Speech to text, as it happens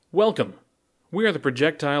Welcome! We are the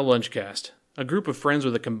Projectile Lunchcast, a group of friends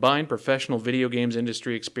with a combined professional video games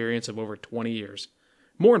industry experience of over 20 years.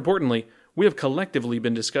 More importantly, we have collectively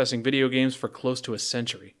been discussing video games for close to a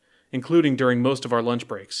century, including during most of our lunch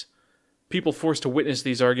breaks. People forced to witness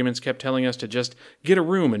these arguments kept telling us to just get a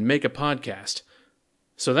room and make a podcast.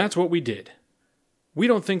 So that's what we did. We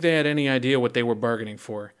don't think they had any idea what they were bargaining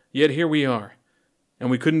for, yet here we are. And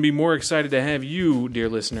we couldn't be more excited to have you, dear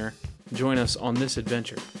listener, join us on this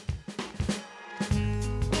adventure.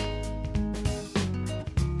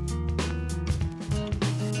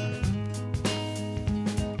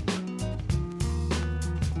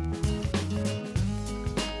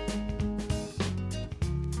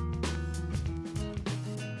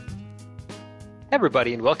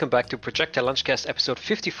 Everybody, and welcome back to Projectile Lunchcast episode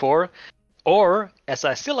 54, or as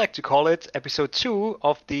I still like to call it, episode 2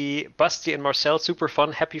 of the Basti and Marcel Super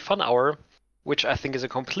Fun Happy Fun Hour, which I think is a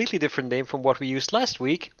completely different name from what we used last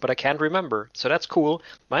week, but I can't remember, so that's cool.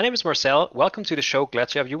 My name is Marcel, welcome to the show, glad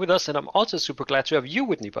to have you with us, and I'm also super glad to have you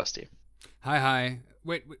with me, Basti. Hi.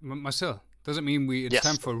 Wait, Marcel, does it mean it's Yes.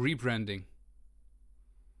 time for rebranding?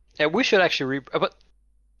 Yeah, we should actually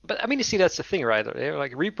but I mean, you see, that's the thing, right?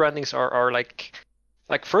 Like rebrandings are like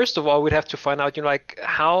first of all, we'd have to find out, like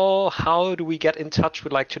how do we get in touch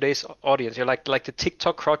with like today's audience? Like the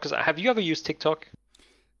TikTok crowd. Because have you ever used TikTok?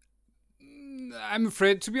 I'm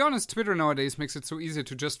afraid, to be honest, Twitter nowadays makes it so easy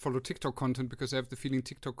to just follow TikTok content because I have the feeling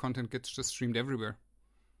TikTok content gets just streamed everywhere.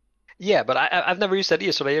 Yeah, but I've never used that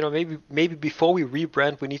either. So maybe before we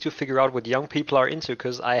rebrand, we need to figure out what young people are into.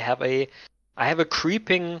 Because I have a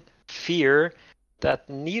creeping fear that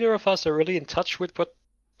neither of us are really in touch with what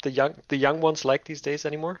the young ones like these days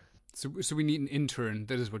anymore. So we need an intern,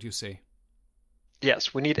 that is what you say.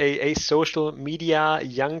 Yes, we need a social media,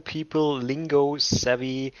 young people, lingo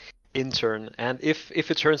savvy intern. And if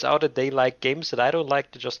it turns out that they like games that I don't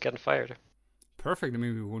like, they're just getting fired. Perfect. I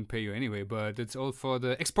mean, we won't pay you anyway, but it's all for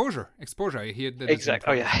the exposure. I hear that.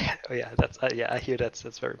 Exactly. Oh yeah. That's I hear that's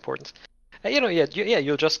very important.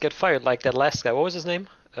 You'll just get fired like that last guy. What was his name?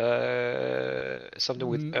 Something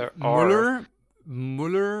with R.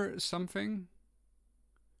 Muller something.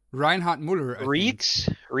 Reinhard Muller. Reed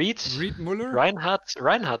Muller.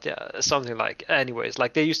 Reinhard. Yeah, something like. Anyways,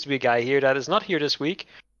 like there used to be a guy here that is not here this week.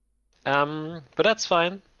 But that's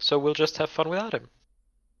fine. So we'll just have fun without him.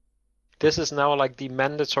 This is now like the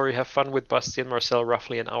mandatory have fun with Basti and Marcel,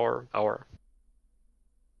 roughly an hour.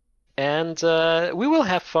 And we will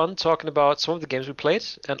have fun talking about some of the games we played,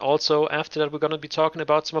 and also after that we're going to be talking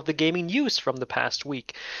about some of the gaming news from the past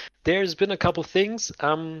week. There's been a couple things,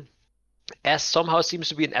 as somehow seems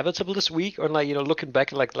to be inevitable this week, or like looking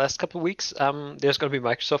back at like the last couple of weeks. There's going to be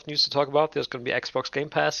Microsoft news to talk about. There's going to be Xbox Game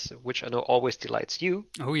Pass, which I know always delights you.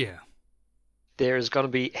 Oh yeah. There's going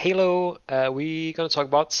to be Halo. We're going to talk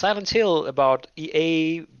about Silent Hill, about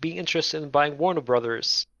EA being interested in buying Warner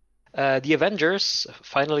Brothers. The Avengers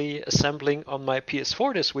finally assembling on my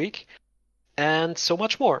PS4 this week, and so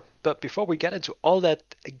much more. But before we get into all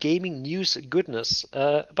that gaming news goodness,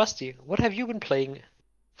 Basti, what have you been playing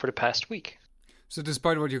for the past week? So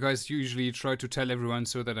despite what you guys usually try to tell everyone,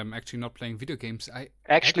 so that I'm actually not playing video games, I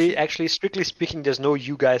actually, strictly speaking, there's no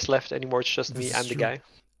you guys left anymore. It's just me. I'm the guy.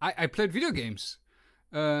 I played video games.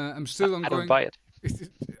 I'm still ongoing. I don't buy it.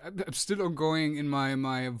 I'm still ongoing in my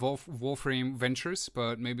Warframe ventures,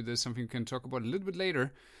 but maybe there's something we can talk about a little bit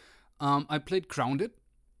later. I played Grounded,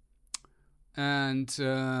 and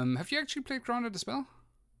have you actually played Grounded as well?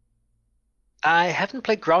 I haven't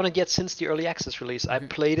played Grounded yet since the early access release. Okay. I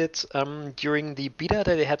played it during the beta that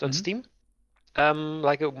they had on Steam,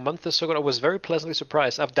 like a month or so ago. I was very pleasantly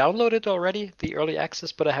surprised. I've downloaded already the early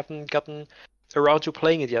access, but I haven't gotten around to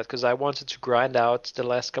playing it yet because I wanted to grind out the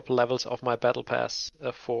last couple levels of my battle pass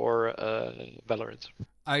for Valorant.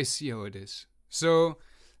 I see how it is. So,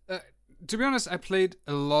 to be honest, I played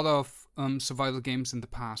a lot of survival games in the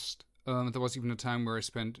past. There was even a time where I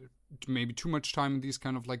spent maybe too much time in these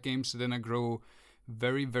kind of like games. So then I grow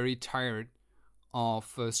very, very tired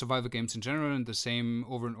of survival games in general, and the same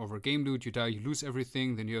over and over game loop. You die, you lose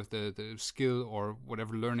everything. Then you have the skill or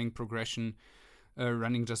whatever learning progression.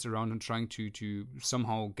 Running just around and trying to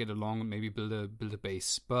somehow get along and maybe build a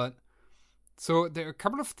base. But so there are a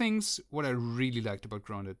couple of things what I really liked about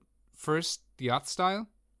Grounded. First, the art style.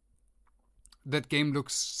 That game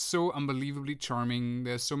looks so unbelievably charming.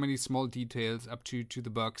 There's so many small details up to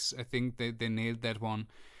the bugs. I think they nailed that one,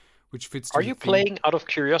 which fits. Are you playing, out of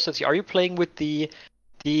curiosity, are you playing with the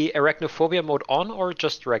arachnophobia mode on or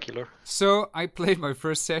just regular? So I played my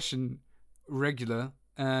first session regular.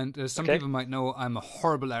 And some people might know I'm a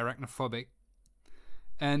horrible arachnophobic.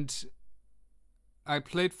 And I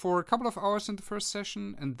played for a couple of hours in the first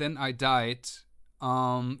session, and then I died.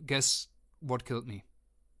 Guess what killed me?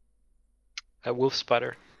 A wolf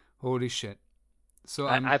spider. Holy shit! So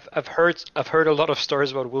I've heard a lot of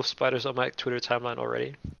stories about wolf spiders on my Twitter timeline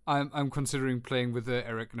already. I'm considering playing with the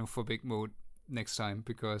arachnophobic mode next time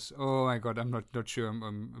because oh my god, I'm not sure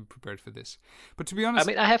I'm prepared for this. But to be honest, I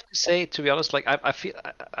mean, I have to say, to be honest, like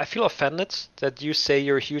I feel offended that you say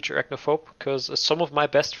you're a huge arachnophobe because some of my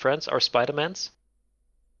best friends are Spider-Mans.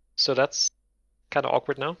 So that's kind of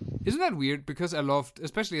awkward now. Isn't that weird? Because I loved,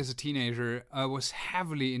 especially as a teenager, I was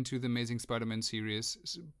heavily into the Amazing Spider-Man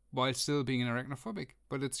series while still being an arachnophobic.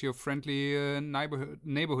 But it's your friendly neighborhood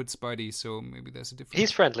Spidey, so maybe there's a difference.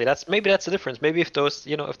 He's friendly. That's the difference. Maybe if those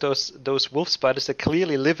wolf spiders that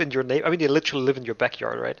clearly live in your I mean, they literally live in your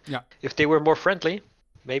backyard, right? Yeah. If they were more friendly,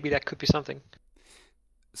 maybe that could be something.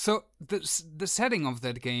 So the setting of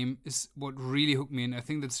that game is what really hooked me in. I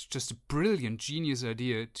think that's just a brilliant, genius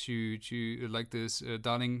idea to like this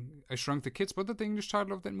Darling, I Shrunk the Kids. What's the English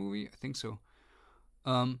title of that movie? I think so.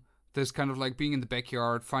 There's kind of like being in the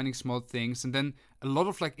backyard, finding small things, and then a lot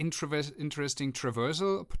of like interesting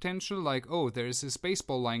traversal potential. Like, oh, there's this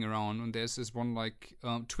baseball lying around, and there's this one like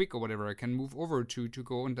twig or whatever I can move over to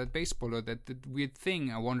go on that baseball or that weird thing.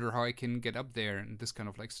 I wonder how I can get up there and this kind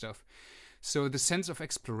of like stuff. So the sense of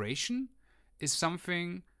exploration is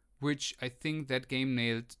something which I think that game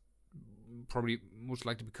nailed, probably most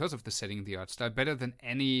likely because of the setting and the art style, better than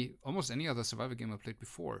almost any other survival game I played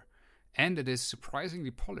before. And it is surprisingly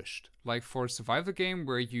polished. Like for a survival game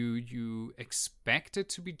where you expect it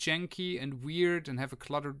to be janky and weird and have a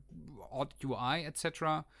cluttered, odd UI,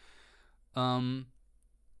 etc.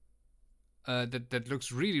 That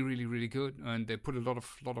looks really, really, really good, and they put a lot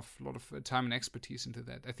of time and expertise into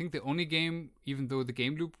that. I think the only game, even though the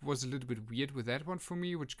game loop was a little bit weird with that one for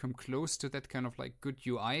me, which come close to that kind of like good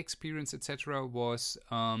UI experience, etc., was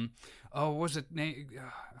what was it? I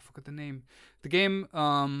forgot the name. The game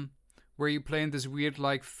where you play in this weird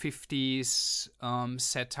like 50s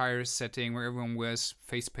satire setting where everyone wears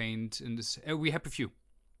face paint and this. We Happy Few.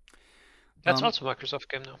 That's also a Microsoft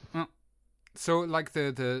game now. So, like,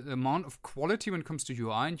 the amount of quality when it comes to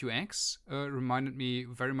UI and UX reminded me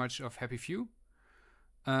very much of Happy Few.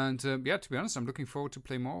 And, to be honest, I'm looking forward to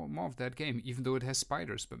play more of that game, even though it has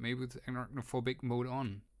spiders, but maybe with arachnophobic mode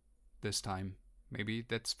on this time. Maybe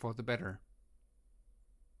that's for the better.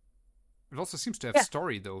 It also seems to have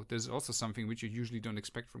story, though. There's also something which you usually don't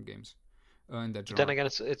expect from games in that genre. Then again,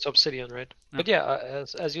 it's Obsidian, right? Yeah. But yeah,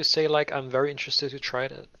 as you say, like, I'm very interested to try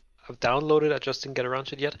it. I've downloaded. I just didn't get around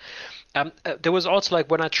to it yet. There was also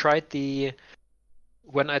like when I tried the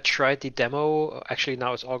demo. Actually,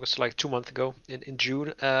 now it's August, like 2 months ago in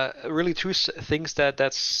June. Really, two things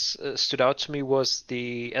that stood out to me was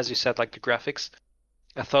as you said, like the graphics.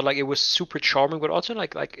 I thought like it was super charming, but also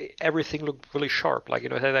like everything looked really sharp. Like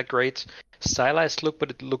it had that great stylized look,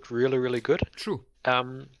 but it looked really, really good. True.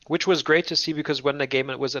 Which was great to see because when the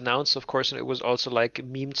game was announced, of course, and it was also like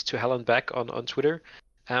memed to hell and back on Twitter.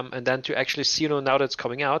 And then to actually see, now that it's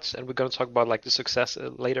coming out, and we're going to talk about like the success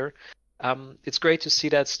later, it's great to see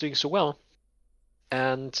that it's doing so well.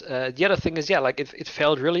 And the other thing is, like it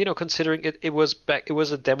felt really, considering it was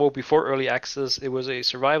a demo before early access, it was a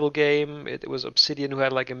survival game, it was Obsidian who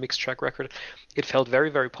had like a mixed track record. It felt very,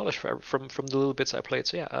 very polished from the little bits I played.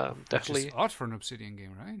 So yeah, definitely. Which is odd for an Obsidian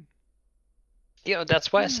game, right?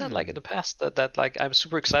 That's why I said like in the past that like I'm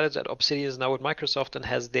super excited that Obsidian is now with Microsoft and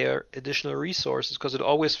has their additional resources, because it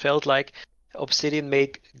always felt like Obsidian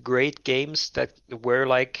made great games that were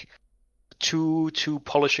like two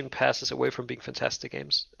polishing passes away from being fantastic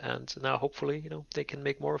games, and now hopefully they can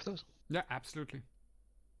make more of those. Yeah, absolutely.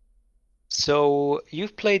 So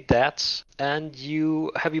you've played that, and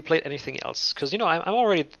have you played anything else? Because I'm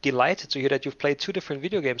already delighted to hear that you've played 2 different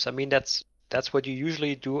video games. I mean that's what you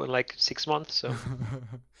usually do in like 6 months. So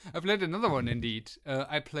I played another one indeed.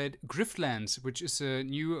 I played Griftlands, which is a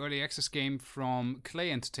new early access game from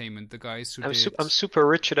Clay Entertainment, the guys who I'm super super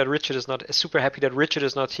happy that Richard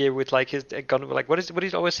is not here with like his gun. Like what do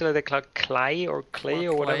you always say, like Clay or Clay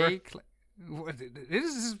or whatever? It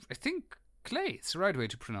is, I think Clay. It's the right way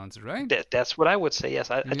to pronounce it, right? That's what I would say. Yes,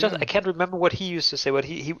 I can't remember what he used to say, but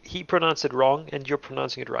he pronounced it wrong, and you're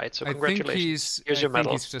pronouncing it right. So congratulations. Here's your medal.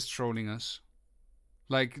 I think he's just trolling us.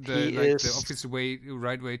 Like the obvious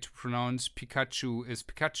right way to pronounce Pikachu is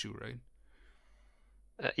Pikachu, right?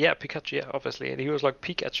 Yeah, Pikachu. Yeah, obviously, and he was like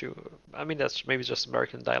Pikachu. I mean, that's maybe just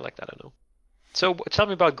American dialect. I don't know. So tell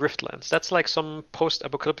me about Griftlands. That's like some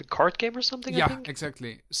post-apocalyptic card game or something, yeah, I think?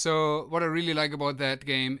 Exactly. So what I really like about that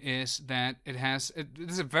game is that it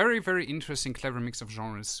is a very, very interesting, clever mix of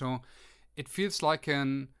genres. So it feels like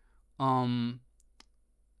an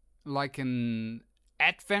like an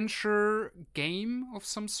adventure game of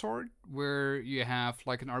some sort where you have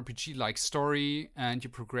like an RPG like story and you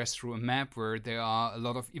progress through a map where there are a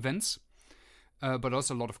lot of events, but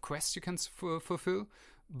also a lot of quests you can fulfill.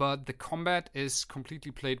 But the combat is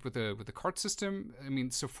completely played with a card system. I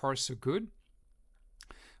mean, so far so good.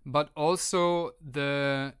 But also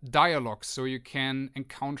the dialogue, so you can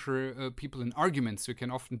encounter people in arguments. You can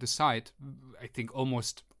often decide, I think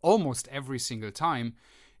almost every single time,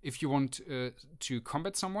 if you want to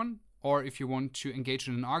combat someone or if you want to engage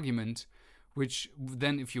in an argument, which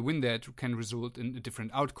then, if you win that, can result in a different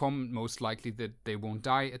outcome, most likely that they won't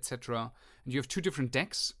die, etc. And you have two different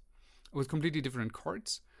decks with completely different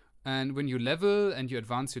cards. And when you level and you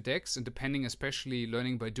advance your decks, and depending, especially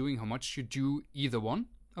learning by doing, how much you do either one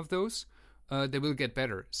of those, they will get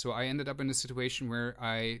better. So I ended up in a situation where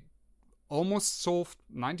I almost solved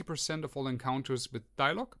 90% of all encounters with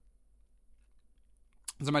dialogue.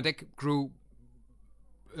 So my deck grew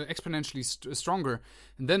exponentially stronger,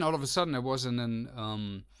 and then all of a sudden I was in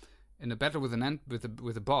a battle with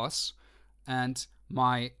with a boss, and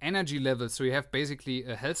my energy level. So you have basically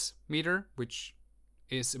a health meter, which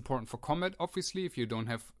is important for combat. Obviously, if you don't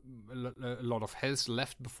have a lot of health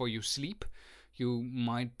left before you sleep, you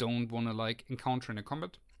might don't want to like encounter in a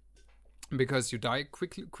combat because you die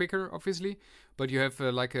quicker, obviously. But you have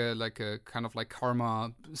like a kind of like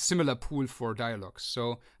karma similar pool for dialogues.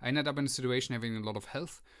 So I ended up in a situation having a lot of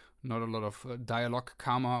health, not a lot of dialogue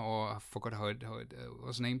karma, or I forgot how it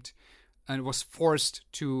was named, and was forced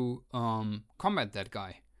to combat that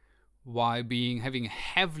guy while having a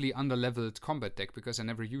heavily underleveled combat deck because I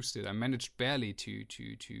never used it. I managed barely to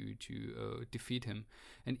defeat him,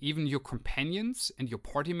 and even your companions and your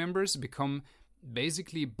party members become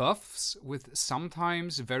basically buffs with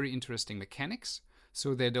sometimes very interesting mechanics.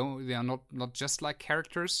 So they are not just like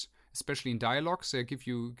characters, especially in dialogues. They give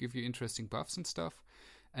you interesting buffs and stuff.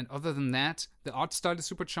 And other than that, the art style is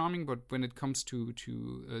super charming. But when it comes to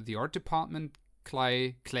the art department,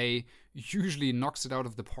 Clay usually knocks it out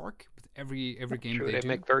of the park with every game True, they they do.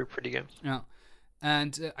 make very pretty games. Yeah.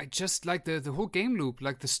 And I just like the whole game loop.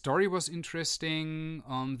 Like the story was interesting,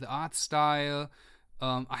 the art style.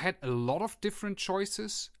 I had a lot of different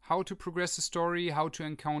choices how to progress the story, how to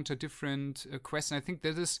encounter different quests. And I think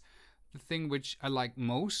that is the thing which I like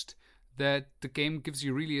most, that the game gives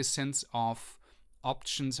you really a sense of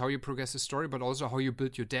options, how you progress the story, but also how you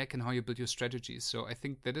build your deck and how you build your strategies. So I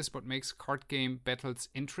think that is what makes card game battles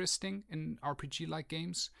interesting in RPG-like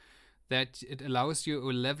games, that it allows you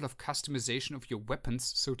a level of customization of your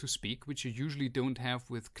weapons, so to speak, which you usually don't have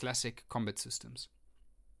with classic combat systems.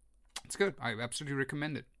 It's good. I absolutely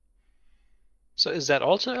recommend it. So is that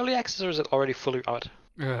also early access or is it already fully out?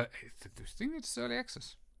 I think it's early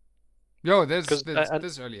access. Yo,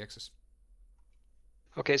 there's early access.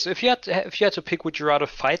 Okay, so if you had to pick, would you rather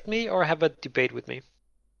fight me or have a debate with me?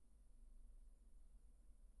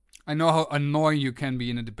 I know how annoying you can be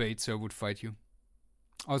in a debate, so I would fight you.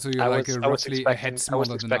 Also, you're roughly a head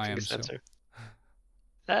smaller than I am. So.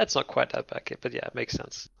 That's not quite that bad, but yeah, it makes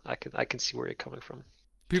sense. I can see where you're coming from.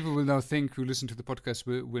 People will now think, who listen to the podcast,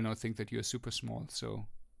 will now think that you are super small. So,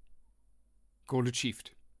 goal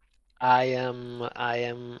achieved. I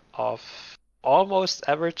am of almost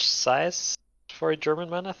average size for a German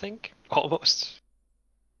man, I think. Almost.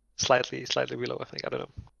 Slightly below, I think. I don't know.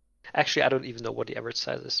 Actually, I don't even know what the average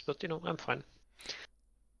size is, but I'm fine.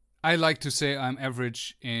 I like to say I'm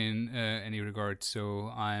average in any regard,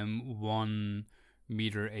 so I'm 1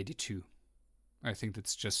 meter 82. I think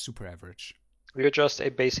that's just super average. You're just a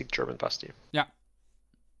basic German busty. Yeah.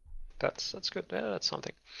 That's good. Yeah, that's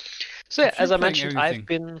something. So yeah, as I mentioned, I have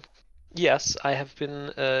been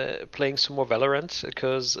playing some more Valorant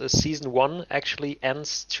because Season 1 actually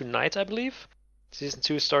ends tonight, I believe. Season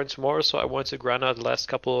 2 is starting tomorrow, so I wanted to grind out the last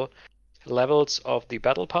couple levels of the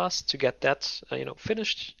Battle Pass to get that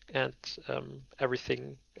finished, and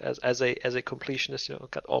everything as a completionist,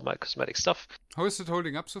 got all my cosmetic stuff. How is it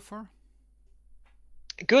holding up so far?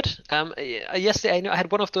 Good. Yesterday I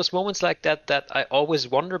had one of those moments like that I always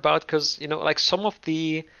wonder about, because like some of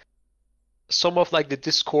the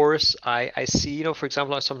discourse I see, for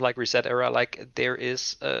example, on some like Reset Era, like there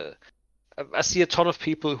is I see a ton of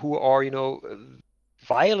people who are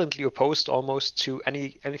violently opposed almost to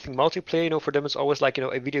anything multiplayer. For them it's always like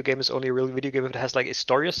a video game is only a real video game if it has like a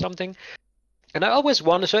story or something. And I always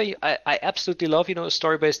want to say I absolutely love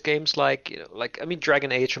story-based games like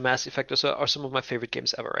Dragon Age or Mass Effect are some of my favorite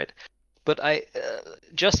games ever, right? But I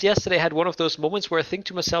just yesterday had one of those moments where I think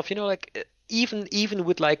to myself, like even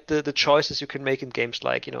with like the choices you can make in games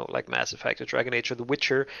like like Mass Effect or Dragon Age or The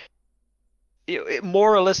Witcher,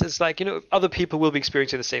 more or less, it's like, other people will be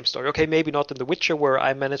experiencing the same story. Okay, maybe not in The Witcher, where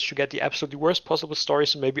I managed to get the absolutely worst possible story,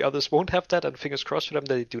 so maybe others won't have that, and fingers crossed for them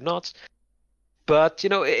that they do not. But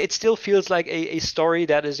it still feels like a story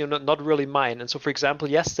that is not really mine. And so, for example,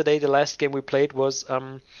 yesterday the last game we played was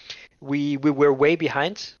we were way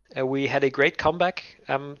behind. We had a great comeback.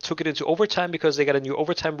 Took it into overtime because they got a new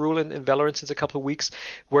overtime rule in Valorant since a couple of weeks,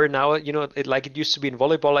 where now like it used to be in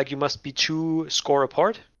volleyball, like you must be 2 score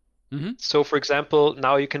apart. Mm-hmm. So, for example,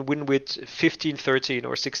 now you can win with 15-13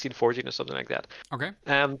 or 16-14 or something like that. Okay.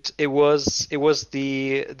 And it was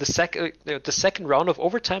the second round of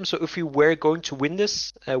overtime. So if we were going to win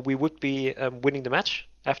this, we would be winning the match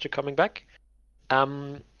after coming back.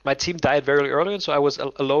 My team died very early, and so I was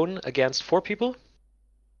alone against 4 people.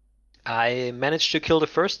 I managed to kill the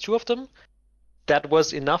first 2 of them. That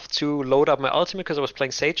was enough to load up my ultimate because I was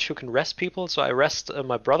playing Sage, who can rest people. So I rest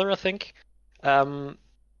my brother, I think.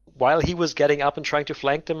 While he was getting up and trying to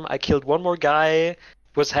flank them, I killed 1 more guy,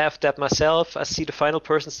 was half dead myself. I see the final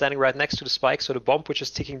person standing right next to the spike, so the bomb which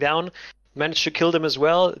is ticking down. Managed to kill them as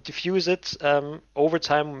well, defuse it,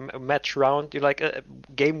 overtime match round,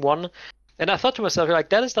 game 1. And I thought to myself, like,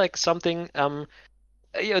 that is like something,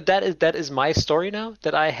 that is my story now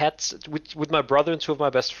that I had with my brother and 2 of my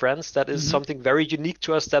best friends. That is something very unique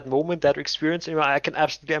to us, that moment, that experience.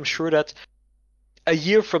 I'm sure that a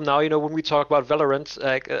year from now, when we talk about Valorant,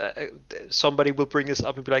 somebody will bring this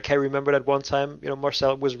up and be like, "Hey, remember that one time,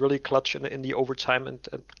 Marcel was really clutch in the overtime and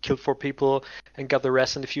killed 4 people and got the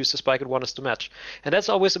rest and defused the spike and won us the match." And that's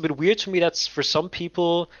always a bit weird to me. That's for some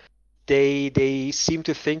people, they seem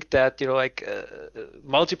to think that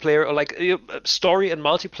multiplayer or story and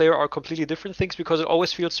multiplayer are completely different things, because it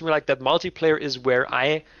always feels to me like that multiplayer is where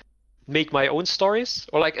I make my own stories,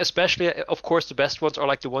 or especially, of course, the best ones are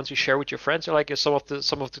like the ones you share with your friends, or some of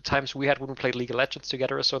the times we had when we played League of Legends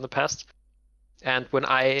together or so in the past. And when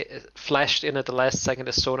I flashed in at the last second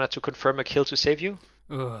as Sona to confirm a kill to save you.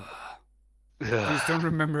 Ugh. Please don't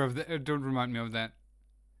remind me of that.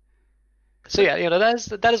 So yeah,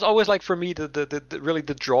 that is always like for me the really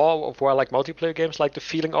the draw of why I like multiplayer games, like the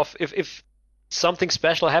feeling of if something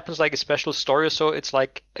special happens, like a special story or so, it's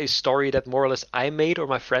like a story that more or less I made or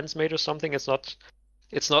my friends made or something. It's not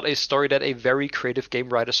a story that a very creative game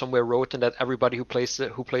writer somewhere wrote and that everybody who plays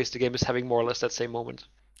the game is having more or less that same moment.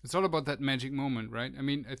 It's all about that magic moment, right? I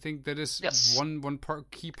mean, I think that is one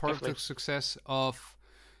key part Definitely. of the success of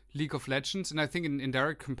League of Legends, and I think in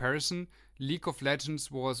direct comparison, League of Legends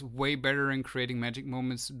was way better in creating magic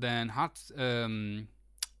moments than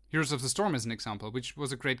Heroes of the Storm is an example, which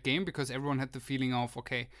was a great game because everyone had the feeling of,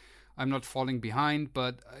 okay, I'm not falling behind.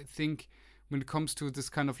 But I think when it comes to this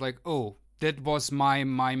kind of like, oh, that was my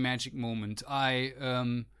magic moment, I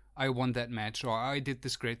won that match, or I did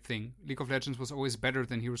this great thing. League of Legends was always better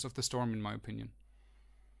than Heroes of the Storm, in my opinion.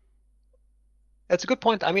 That's a good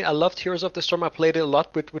point. I mean, I loved Heroes of the Storm. I played it a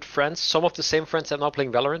lot with friends, some of the same friends I'm now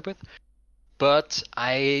playing Valorant with. But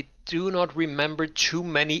I do not remember too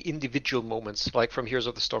many individual moments like from Heroes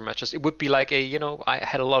of the Storm matches. It would be like I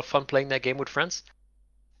had a lot of fun playing that game with friends.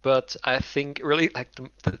 But I think really like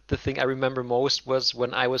the thing I remember most was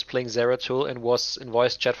when I was playing Zeratul and was in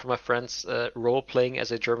voice chat for my friends, role playing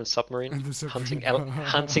as a German submarine, hunting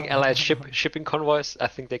allied shipping convoys. I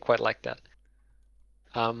think they quite liked that.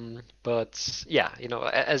 But yeah,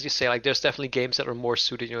 as you say, like there's definitely games that are more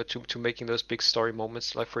suited, to making those big story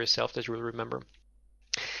moments like for yourself that you will remember.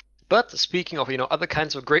 But speaking of, other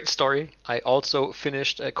kinds of great story, I also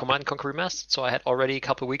finished Command & Conquer Remastered. So I had already a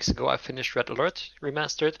couple of weeks ago, I finished Red Alert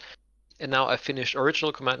Remastered. And now I finished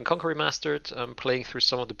original Command & Conquer Remastered. I'm playing through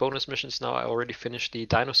some of the bonus missions now. I already finished the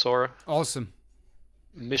dinosaur Awesome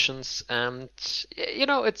missions. And,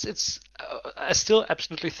 I still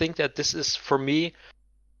absolutely think that this is, for me,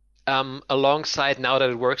 alongside, now that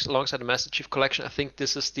it works alongside the Master Chief Collection, I think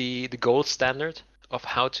this is the gold standard of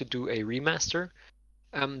how to do a remaster.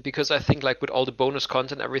 Because I think like with all the bonus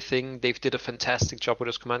content and everything, they've did a fantastic job with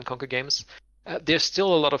those Command & Conquer games. There's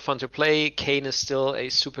still a lot of fun to play. Kane is still a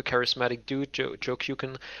super charismatic dude, Joe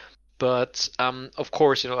Kukin. But of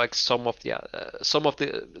course, like some of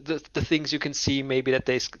the things you can see, maybe that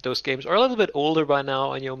those games are a little bit older by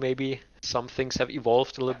now, and maybe some things have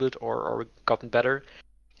evolved a little bit or gotten better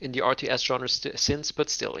in the RTS genre since. But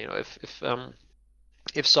still,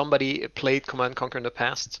 if somebody played Command & Conquer in the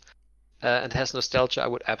past and has nostalgia, I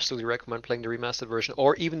would absolutely recommend playing the remastered version.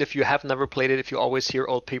 Or even if you have never played it, if you always hear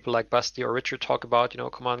old people like Basti or Richard talk about,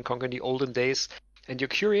 Command & Conquer in the olden days, and you're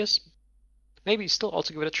curious, maybe still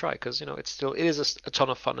also give it a try, because it is a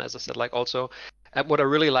ton of fun, as I said. Like also, what I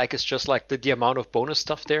really like is just like the amount of bonus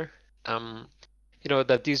stuff there.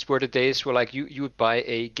 that these were the days where like you would buy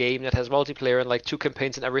a game that has multiplayer and like 2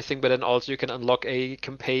 campaigns and everything, but then also you can unlock a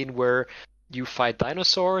campaign where you fight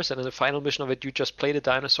dinosaurs, and in the final mission of it, you just play the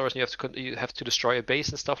dinosaurs and you have to destroy a base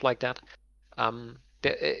and stuff like that.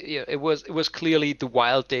 It was clearly the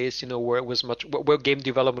wild days, where it was where game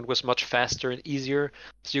development was much faster and easier,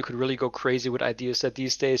 so you could really go crazy with ideas. That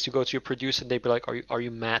these days you go to your producer and they'd be like, "Are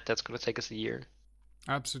you mad? That's going to take us a year."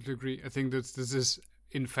 I absolutely agree. I think that this is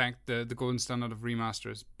in fact the golden standard of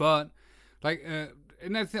remasters. But like,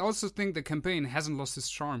 and I also think the campaign hasn't lost its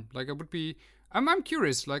charm. Like, I'm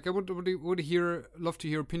curious. Like, I would love to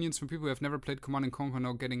hear opinions from people who have never played Command and Conquer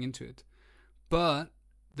now getting into it. But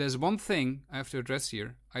there's one thing I have to address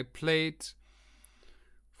here. I played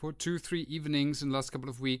for 2-3 evenings in the last couple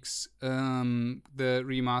of weeks the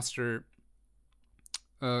remaster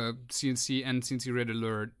CNC and CNC Red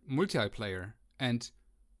Alert multiplayer, and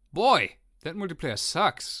boy, that multiplayer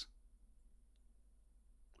sucks.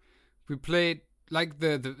 We played like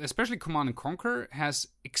the especially Command and Conquer has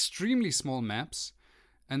extremely small maps,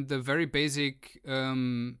 and the very basic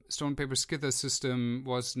stone paper skither system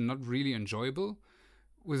was not really enjoyable.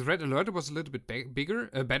 With Red Alert, it was a little bit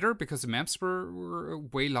better because the maps were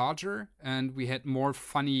way larger, and we had more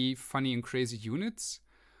funny and crazy units.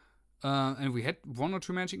 And we had 1 or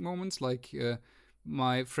 2 magic moments, like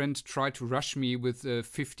my friend tried to rush me with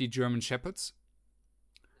 50 German Shepherds,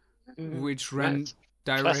 which ran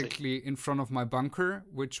directly in front of my bunker,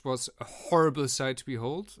 which was a horrible sight to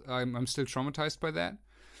behold. I'm still traumatized by that.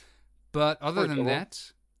 But other than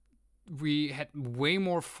that, we had way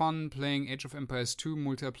more fun playing Age of Empires 2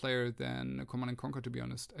 multiplayer than Command and Conquer, to be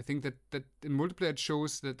honest. I think that in multiplayer it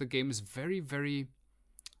shows that the game is very, very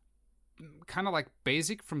kind of like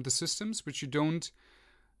basic from the systems, which you don't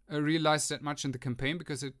realize that much in the campaign,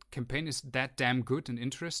 because the campaign is that damn good and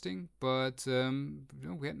interesting. But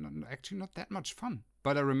we had actually not that much fun.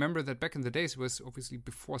 But I remember that back in the days, it was obviously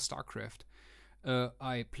before StarCraft,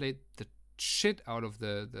 I played the shit out of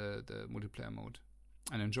the multiplayer mode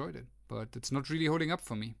and enjoyed it, but it's not really holding up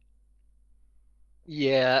for me.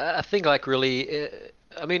 Yeah, I think like really,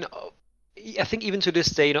 I think even to this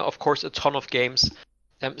day, of course, a ton of games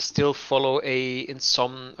still follow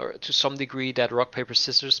to some degree that rock paper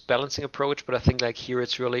scissors balancing approach, but I think like here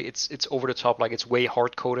it's really it's over the top, like it's way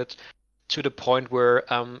hard coded to the point where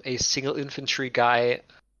a single infantry guy,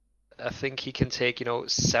 I think he can take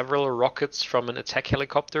several rockets from an attack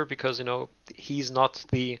helicopter, because he's not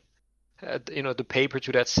the the paper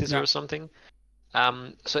to that scissor or something.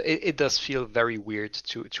 So it does feel very weird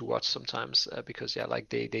to watch sometimes, because like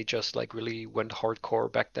they just like really went hardcore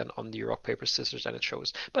back then on the rock paper scissors, and it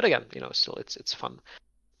shows. But again, still it's fun.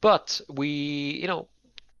 But we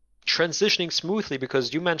transitioning smoothly,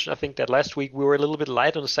 because you mentioned, I think, that last week we were a little bit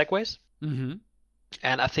light on the segues. Mm-hmm.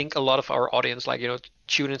 And I think a lot of our audience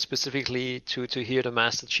tune in specifically to hear the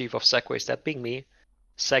Master Chief of Segways, that being me,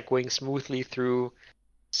 segueing smoothly through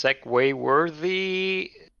Segway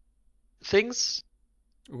worthy things.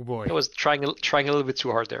 Oh boy, I was trying a little bit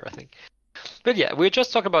too hard there, I think. But yeah, we're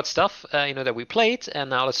just talking about stuff that we played,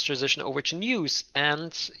 and now let's transition over to news.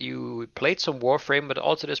 And you played some Warframe, but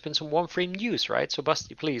also there's been some Warframe news, right? So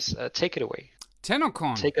Basti, please take it away.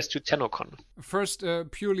 TennoCon. Take us to TennoCon. First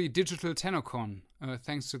purely digital TennoCon,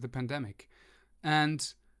 thanks to the pandemic. And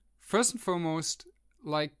first and foremost,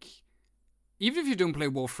 like, even if you don't play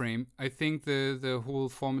Warframe, I think the whole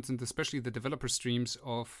formats, and especially the developer streams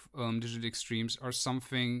of Digital Extremes, are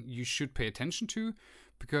something you should pay attention to,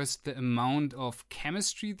 because the amount of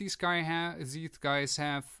chemistry these guys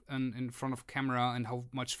have in front of camera, and how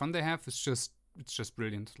much fun they have, it's just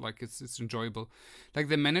brilliant. Like, it's enjoyable. Like,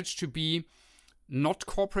 they managed to be not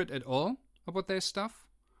corporate at all about their stuff,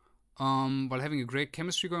 while having a great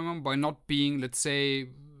chemistry going on, by not being, let's say,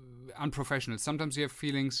 unprofessional. Sometimes you have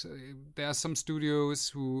feelings, there are some studios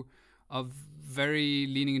who are very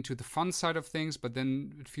leaning into the fun side of things, but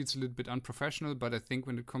then it feels a little bit unprofessional. But I think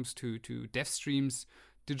when it comes to dev streams,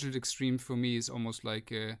 Digital Extreme for me is almost like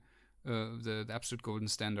the absolute golden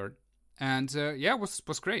standard. And it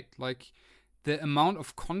was great. Like, the amount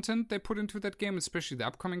of content they put into that game, especially the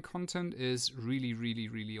upcoming content, is really, really,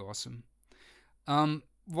 really awesome.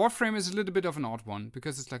 Warframe is a little bit of an odd one,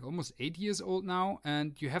 because it's like almost 8 years old now,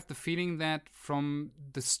 and you have the feeling that from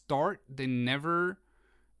the start they never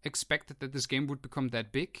expected that this game would become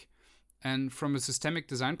that big. And from a systemic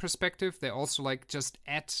design perspective, they also like just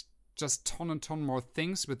add just ton and ton more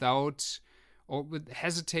things with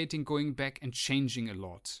hesitating going back and changing a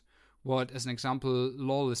lot. What, as an example,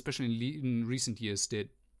 LoL, especially in recent years, did.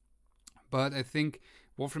 But I think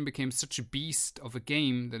Warframe became such a beast of a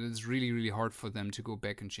game that it's really, really hard for them to go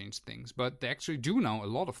back and change things. But they actually do now a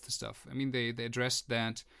lot of the stuff. I mean, they addressed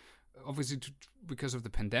that, obviously, because of the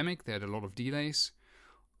pandemic, they had a lot of delays.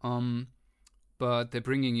 But they're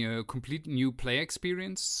bringing a complete new play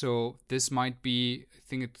experience. So this might be, I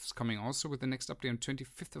think it's coming also with the next update on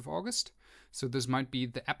 25th of August. So this might be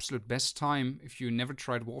the absolute best time, if you never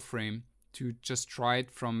tried Warframe, to just try it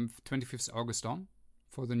from 25th August on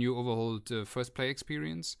for the new overhauled first play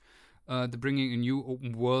experience. They're bringing a new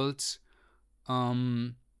open world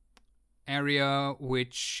area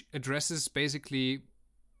which addresses basically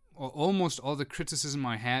or almost all the criticism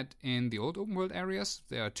I had in the old open world areas.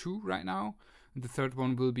 There are 2 right now. And the third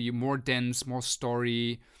one will be more dense, more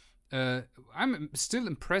story. I'm still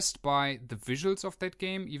impressed by the visuals of that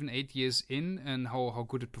game, even 8 years in, and how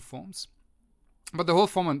good it performs. But the whole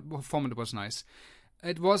format was nice.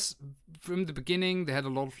 It was, from the beginning, they had a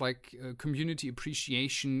lot of community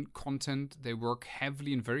appreciation content. They work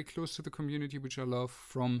heavily and very close to the community, which I love,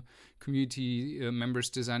 from community members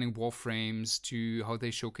designing warframes to how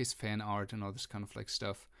they showcase fan art and all this kind of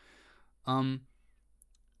stuff.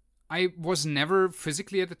 I was never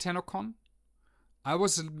physically at the TennoCon. I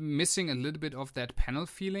was missing a little bit of that panel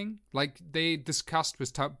feeling. Like, they discussed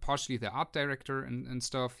with partially the art director and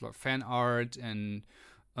stuff, like fan art and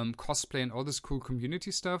cosplay and all this cool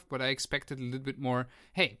community stuff, but I expected a little bit more,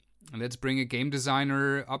 hey, let's bring a game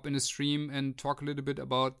designer up in a stream and talk a little bit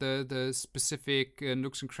about the specific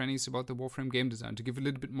nooks and crannies about the Warframe game design, to give a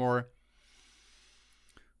little bit more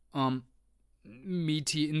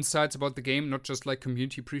meaty insights about the game, not just like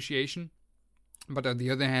community appreciation. But on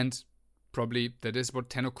the other hand, probably that is what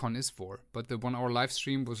TennoCon is for. But the 1 hour live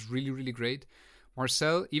stream was really, really great.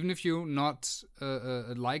 Marcel, even if you not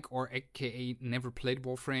like or aka never played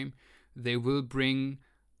Warframe, they will bring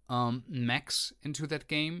Max into that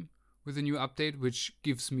game with a new update, which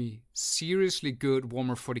gives me seriously good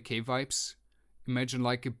Warhammer 40k vibes. Imagine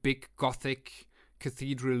like a big gothic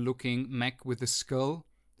cathedral looking mech with a skull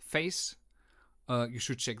face. You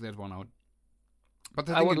should check that one out. But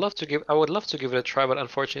I would love to give it a try, but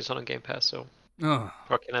unfortunately it's not on Game Pass, so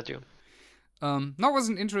what can I do? That was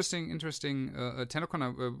an interesting TennoCon.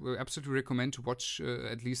 I absolutely recommend to watch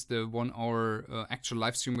at least the 1 hour actual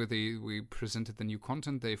live stream where we presented the new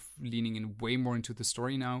content. They're leaning in way more into the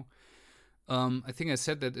story now. I think I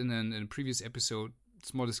said that in a previous episode.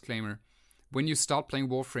 Small disclaimer: when you start playing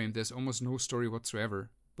Warframe, there's almost no story whatsoever.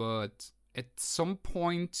 But at some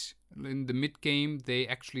point in the mid game, they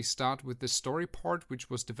actually start with the story part, which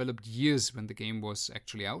was developed years when the game was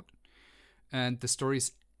actually out, and the story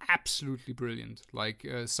is absolutely brilliant. Like,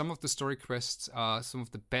 some of the story quests are some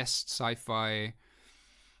of the best sci-fi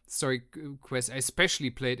story quests I especially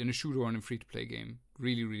played in a shooter or in a free-to-play game.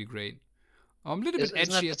 Really, really great. A little bit edgy at times.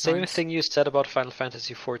 Isn't that the same thing you said about Final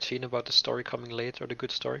Fantasy XIV about the story coming late, or the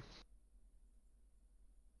good story?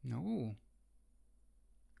 No.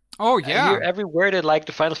 Oh yeah. I hear everywhere that like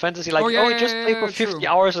the Final Fantasy, like, just play for 50 true.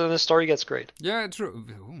 hours and the story gets great. Yeah, true.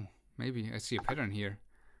 Ooh, maybe I see a pattern here.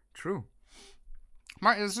 True.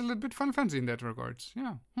 There's a little bit Final Fantasy in that regards.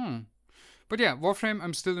 Yeah. But yeah, Warframe,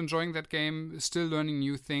 I'm still enjoying that game, still learning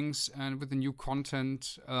new things, and with the new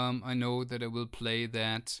content, I know that I will play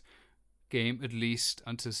that game at least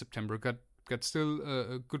until September. Got still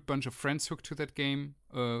a good bunch of friends hooked to that game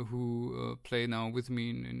who play now with me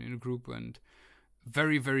in a group, and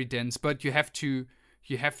very, very dense. But you have to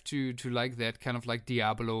like that kind of like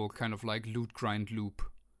Diablo kind of like loot grind loop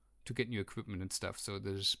to get new equipment and stuff. So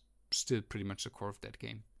there's still pretty much the core of that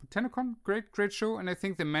game. TennoCon, great show, and I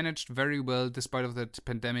think they managed very well despite of that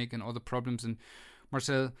pandemic and all the problems. And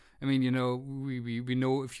Marcel, I mean, we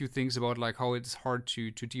know a few things about like how it's hard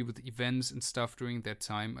to deal with events and stuff during that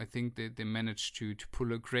time. I think they managed to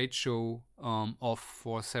pull a great show off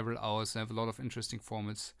for several hours. They have a lot of interesting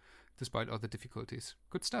formats despite all the difficulties.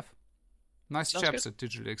 Good stuff. Nice chaps at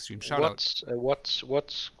Digital Extreme. Shout out.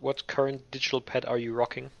 What current digital pet are you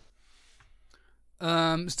rocking?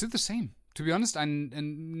 Still the same. To be honest, I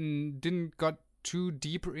didn't got too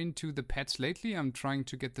deeper into the pets lately. I'm trying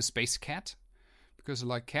to get the Space Cat because I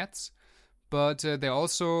like cats. But they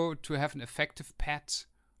also, to have an effective pet,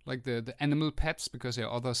 like the animal pets, because there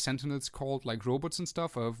are other sentinels called like robots and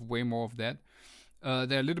stuff. I have way more of that.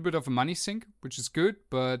 They're a little bit of a money sink, which is good,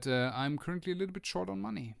 but I'm currently a little bit short on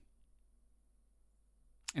money.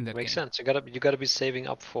 In that makes game. sense. You gotta be saving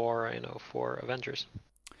up for Avengers.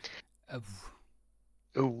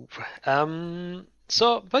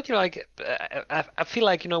 So, but I feel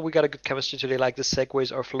like we got a good chemistry today. Like the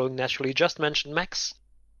segues are flowing naturally. You just mentioned mechs,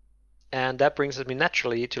 and that brings me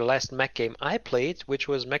naturally to the last mech game I played, which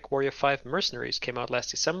was MechWarrior 5 Mercenaries. Came out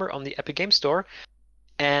last December on the Epic Games Store,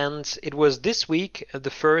 And it was this week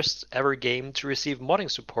the first ever game to receive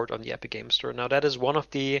modding support on the Epic Games Store. Now, that is one of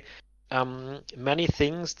the many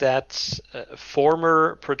things that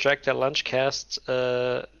former Projectile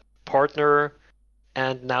Lunchcast partner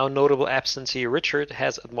and now notable absentee Richard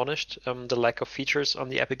has admonished. The lack of features on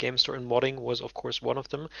the Epic Games Store and modding was, of course, one of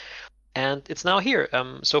them. And it's now here.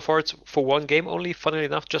 So far, it's for one game only. Funnily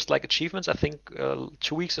enough, just like achievements, I think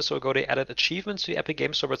 2 weeks or so ago they added achievements to the Epic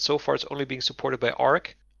Games Store, but so far it's only being supported by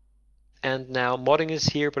Arc. And now modding is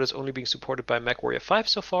here, but it's only being supported by MechWarrior 5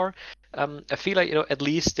 so far. I feel like at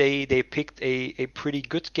least they picked a pretty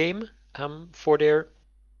good game for their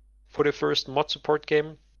first mod support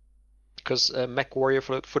game. Because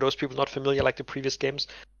MechWarrior, for those people not familiar, like the previous games,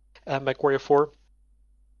 MechWarrior 4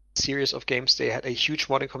 series of games, they had a huge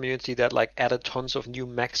modding community that like added tons of new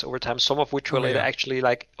mechs over time. Some of which were later actually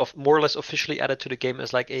like more or less officially added to the game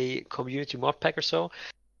as like a community mod pack or so.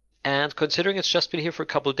 And considering it's just been here for a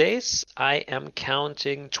couple of days, I am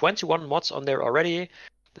counting 21 mods on there already.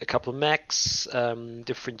 A couple mechs,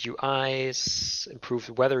 different UIs, improved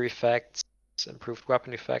weather effects, improved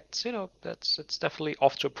weapon effects. It's definitely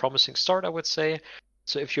off to a promising start, I would say.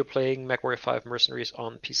 So if you're playing MechWarrior 5 Mercenaries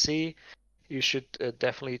on PC, you should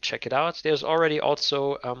definitely check it out. There's already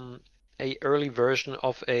also a early version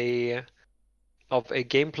of a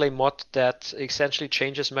gameplay mod that essentially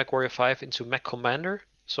changes MechWarrior 5 into Mech Commander.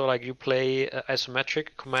 So like you play isometric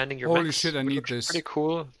commanding your mechs. Holy shit, I need this. Pretty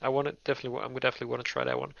cool. I definitely want to try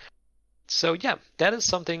that one. So yeah, that is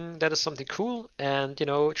something cool, and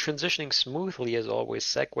transitioning smoothly as always,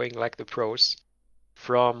 segueing like the pros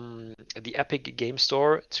from the Epic Game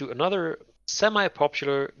Store to another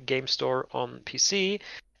semi-popular game store on PC.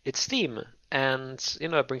 It's Steam, and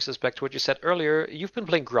that brings us back to what you said earlier. You've been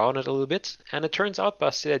playing Grounded a little bit, and it turns out,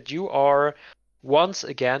 Basti, that you are once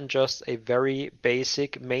again just a very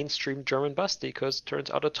basic mainstream German Basti, because it turns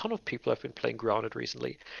out a ton of people have been playing Grounded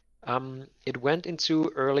recently. It went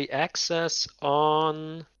into early access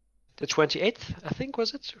on the 28th, I think,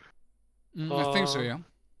 was it? I think so, yeah.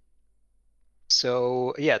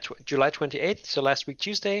 So, yeah, July 28th, so last week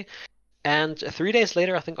Tuesday. And 3 days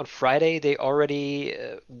later, I think on Friday, they already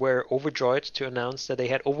were overjoyed to announce that they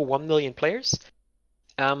had over 1 million players.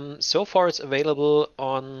 So far, it's available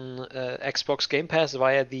on Xbox Game Pass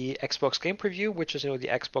via the Xbox Game Preview, which is the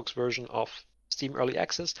Xbox version of Steam Early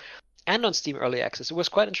Access, and on Steam Early Access. It was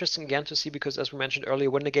quite interesting again to see, because as we mentioned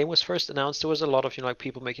earlier, when the game was first announced, there was a lot of like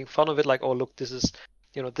people making fun of it, like, oh look, this is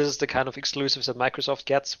the kind of exclusives that Microsoft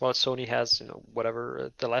gets, while Sony has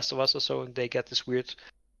whatever, The Last of Us or so, and they get this weird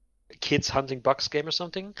kids hunting bugs game or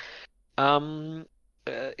something.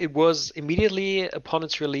 It was immediately upon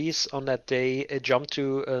its release on that day, it jumped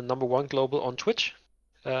to #1 global on Twitch.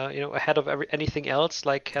 Ahead of anything else.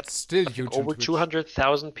 Like had still huge over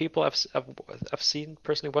 200,000 people I've seen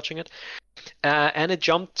personally watching it, and it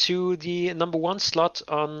jumped to the #1 slot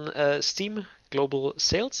on Steam global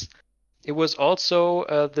sales. It was also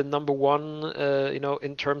the #1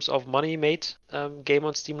 in terms of money made game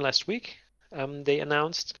on Steam last week. They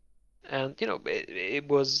announced, and it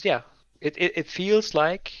was It feels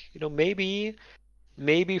like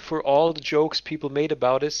maybe for all the jokes people made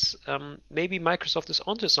about this, maybe Microsoft is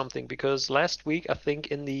onto something, because last week I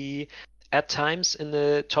think at times in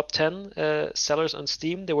the top 10 sellers on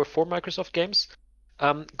Steam there were 4 Microsoft games.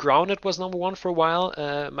 Grounded was #1 for a while.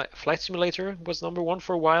 Flight Simulator was #1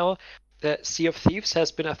 for a while. Sea of Thieves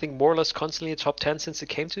has been, I think, more or less constantly in the top 10 since it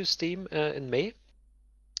came to Steam in May.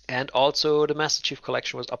 And also the Master Chief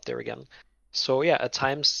Collection was up there again. So yeah, at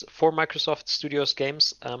times 4 Microsoft Studios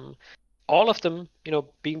games, all of them,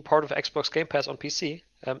 being part of Xbox Game Pass on PC,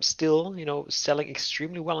 still, selling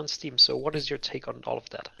extremely well on Steam. So what is your take on all of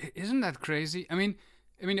that? Isn't that crazy? I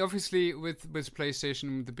mean, obviously with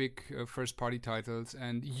PlayStation, the big first-party titles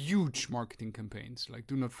and huge marketing campaigns. Like,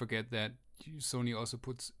 do not forget that Sony also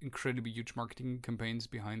puts incredibly huge marketing campaigns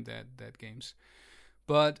behind that games.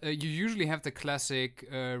 But you usually have the classic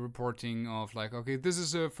reporting of like, okay, this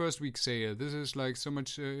is a first week sale. This is like so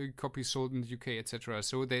much copies sold in the UK, etc.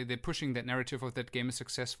 So they're pushing that narrative of that game is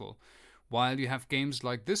successful. While you have games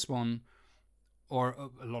like this one, or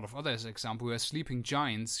a lot of others, example, who are Sleeping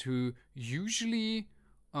Giants, who usually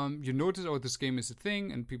you notice, oh, this game is a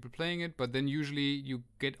thing and people playing it, but then usually you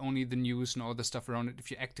get only the news and all the stuff around it if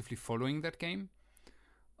you're actively following that game.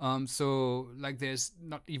 So like there's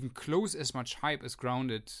not even close as much hype as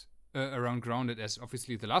around Grounded as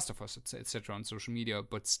obviously The Last of Us, etc. on social media,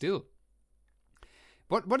 but still.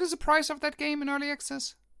 What is the price of that game in early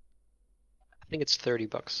access? I think it's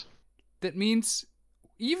 $30. That means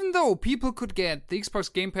even though people could get the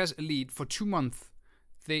Xbox Game Pass Elite for 2 months,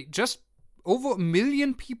 they just over 1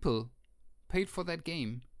 million people paid for that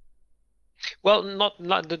game? Well,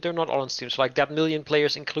 they're not all on Steam. So like that million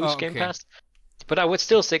players includes Game okay. Pass. But I would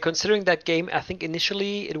still say, considering that game, I think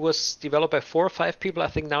initially it was developed by 4 or 5 people. I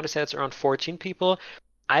think now they said it's around 14 people.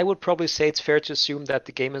 I would probably say it's fair to assume that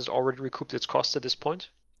the game has already recouped its cost at this point.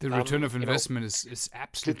 The return of investment is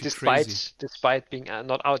absolutely crazy. Despite being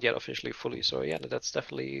not out yet officially fully. So yeah, that's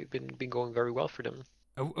definitely been going very well for them.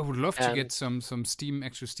 I would love to get some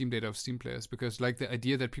extra Steam data of Steam players, because like the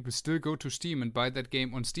idea that people still go to Steam and buy that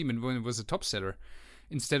game on Steam and when it was a top seller,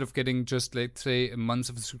 instead of getting just, let's say, a month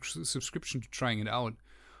of subscription to trying it out.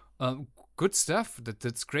 Good stuff.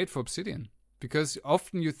 That's great for Obsidian, because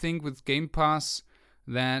often you think with Game Pass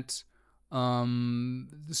that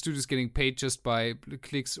the studio's getting paid just by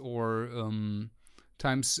clicks or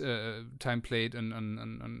time played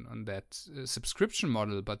on that subscription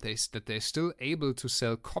model, but they're still able to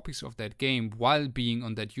sell copies of that game while being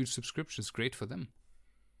on that huge subscription is great for them.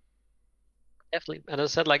 Definitely. And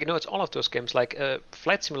as I said, like, it's all of those games. Like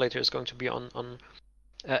Flight Simulator is going to be on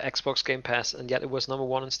Xbox Game Pass, and yet it was number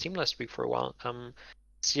 1 on Steam last week for a while.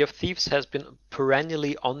 Sea of Thieves has been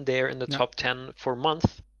perennially on there in the top 10 for a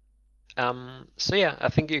month. So yeah, I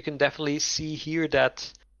think you can definitely see here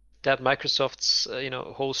that Microsoft's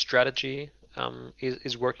whole strategy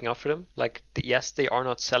is working out for them. Like, yes, they are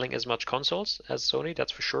not selling as much consoles as Sony,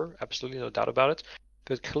 that's for sure, absolutely no doubt about it.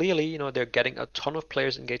 But clearly, they're getting a ton of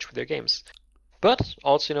players engaged with their games. But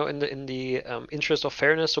also, in the interest of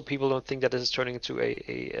fairness, so people don't think that this is turning into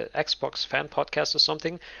a Xbox fan podcast or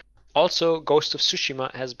something. Also, Ghost of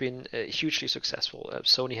Tsushima has been hugely successful.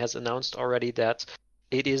 Sony has announced already that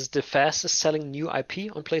it is the fastest selling new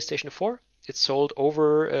IP on PlayStation 4. It sold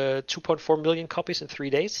over 2.4 million copies in 3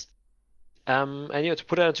 days. And to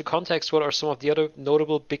put that into context, what are some of the other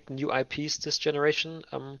notable big new IPs this generation?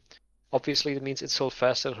 Obviously, it means it sold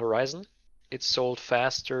faster than Horizon. It sold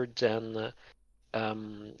faster than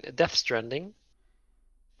Death Stranding.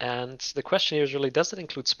 And the question here is really, does it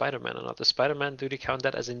include Spider-Man or not? Does Spider-Man, do they count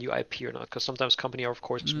that as a new IP or not? Because sometimes company are, of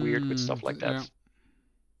course, weird with stuff like that. Yeah.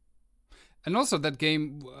 And also that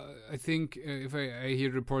game, I think, if I hear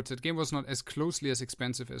reports, that game was not as closely as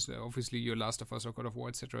expensive as obviously your Last of Us or God of War,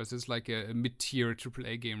 etc. It's like a mid-tier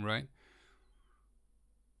AAA game, right?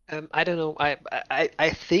 I don't know. I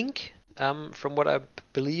think from what I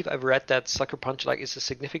believe, I've read that Sucker Punch is a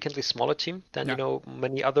significantly smaller team than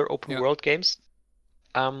many other open world games.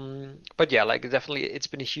 But yeah, definitely it's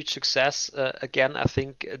been a huge success. Again, I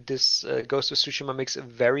think this Ghost of Tsushima makes a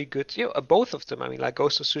very good, both of them. I mean,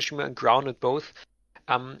 Ghost of Tsushima and Grounded both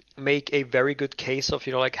make a very good case of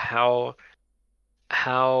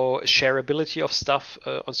how shareability of stuff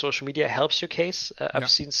on social media helps your case. I've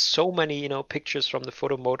seen so many pictures from the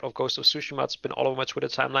photo mode of Ghost of Tsushima. It's been all over my Twitter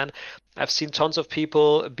timeline. I've seen tons of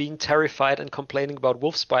people being terrified and complaining about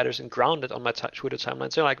wolf spiders and Grounded on my Twitter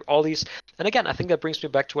timeline. So all these, and again, I think that brings me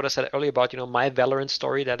back to what I said earlier about my Valorant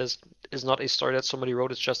story. That is not a story that somebody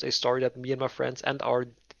wrote. It's just a story that me and my friends and our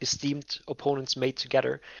esteemed opponents made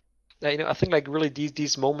together. I think really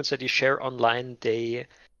these moments that you share online, they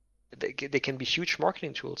can be huge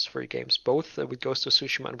marketing tools for your games, both with Ghost of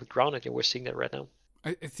Tsushima and with Grounded. We're seeing that right now.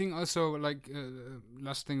 I think also,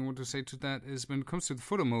 last thing I want to say to that is when it comes to the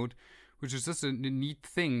photo mode, which is just a neat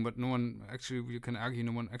thing, but no one actually, you can argue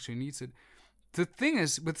no one actually needs it. The thing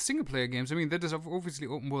is, with single-player games, I mean, that is obviously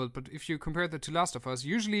open world, but if you compare that to Last of Us,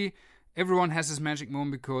 usually everyone has this magic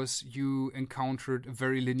moment because you encountered a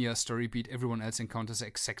very linear story beat everyone else encounters the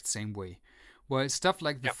exact same way. While stuff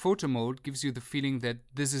like the photo mode gives you the feeling that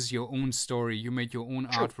this is your own story, you made your own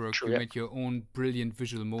artwork, you made your own brilliant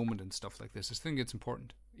visual moment and stuff like this. I think it's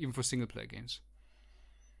important, even for single-player games.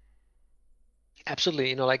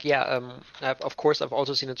 Absolutely, of course, I've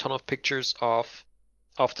also seen a ton of pictures of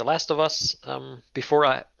The Last of Us. Before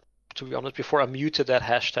I muted that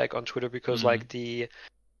hashtag on Twitter because the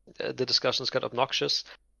discussions got obnoxious.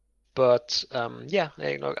 But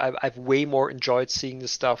I've way more enjoyed seeing the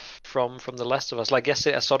stuff from The Last of Us. Like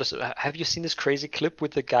yesterday, I saw this. Have you seen this crazy clip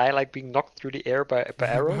with the guy being knocked through the air by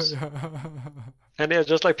arrows? And they're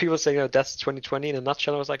just people saying, that's 2020 in a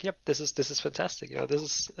nutshell. I was like, yep, this is fantastic.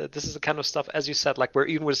 This is the kind of stuff, as you said, where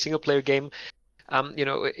even with a single player game,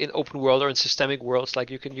 in open world or in systemic worlds,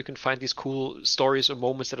 you can find these cool stories or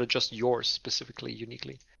moments that are just yours, specifically,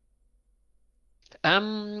 uniquely.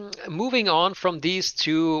 Moving on from these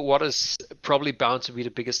to what is probably bound to be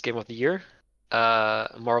the biggest game of the year,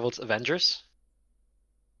 Marvel's Avengers.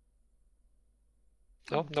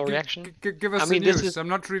 No reaction? Give us the news. I'm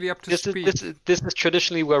not really up to speed. This is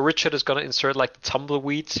traditionally where Richard is going to insert the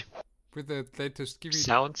tumbleweed with the latest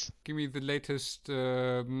sounds. Give me the latest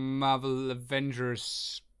Marvel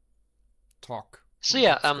Avengers talk. So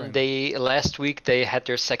yeah, That's great. they last week they had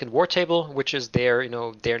their second War Table, which is their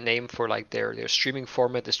their name for like their streaming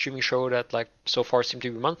format, the streaming show that like so far seemed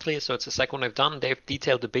to be monthly. So it's the second one they've done. They've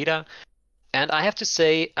detailed the beta, and I have to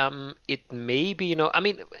say, it may be I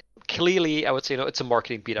mean, clearly I would say it's a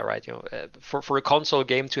marketing beta, right? For a console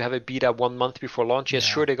game to have a beta 1 month before launch, yes,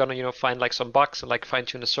 Yeah. sure they're gonna find like some bugs and like fine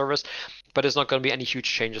tune the service, but it's not gonna be any huge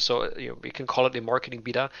changes. So we can call it a marketing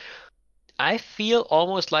beta. I feel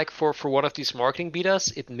almost like for one of these marketing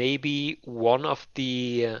betas, it may be one of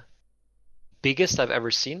the biggest I've ever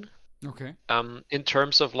seen. Okay. In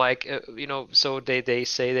terms of like so they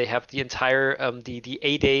say they have the entire the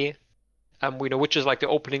A-Day, which is like the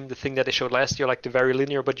opening, the thing that they showed last year, like the very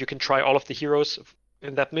linear, but you can try all of the heroes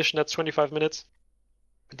in that mission. That's 25 minutes.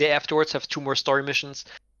 They afterwards have 2 more story missions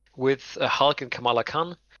with Hulk and Kamala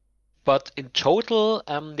Khan. But in total,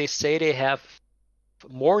 they say they have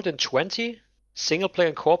more than 20 single player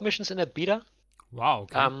and co-op missions in that beta. Wow.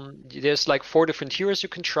 Okay. There's like 4 different heroes you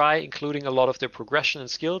can try, including a lot of their progression and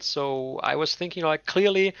skills. So I was thinking like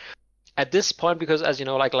clearly at this point, because as you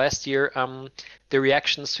know, like last year, the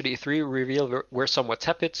reactions to the E3 reveal were somewhat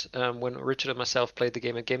tepid. When Richard and myself played the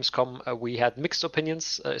game at Gamescom, we had mixed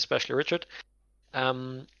opinions, especially Richard.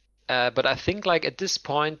 But I think like at this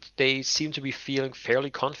point, they seem to be feeling fairly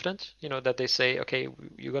confident, that they say, okay,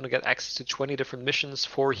 you're going to get access to 20 different missions,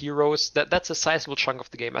 4 heroes. That's a sizable chunk of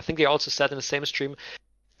the game. I think they also said in the same stream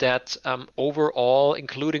that overall,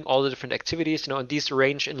 including all the different activities, and these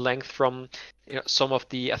range in length from some of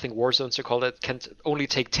the, I think war zones are called, it can only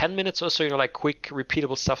take 10 minutes or so, like quick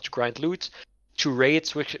repeatable stuff to grind loot, to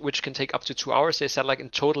raids which can take up to 2 hours. They said like in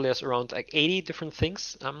total there's around like 80 different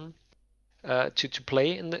things to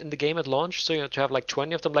play in the game at launch. So to have like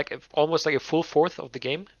 20 of them, like almost like a full fourth of the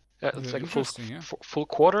game, it's like a full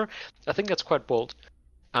quarter. I think that's quite bold.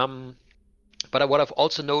 But what I've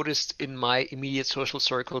also noticed in my immediate social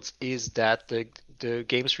circles is that the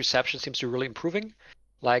game's reception seems to be really improving.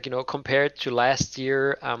 Like compared to last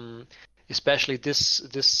year, especially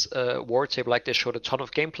this War Table, like they showed a ton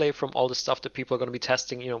of gameplay from all the stuff that people are going to be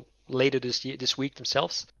testing, later this week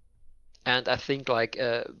themselves. And I think like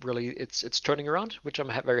really it's turning around, which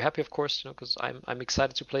I'm very happy, of course, because I'm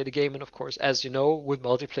excited to play the game. And of course, as you know, with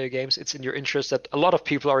multiplayer games, it's in your interest that a lot of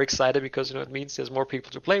people are excited because it means there's more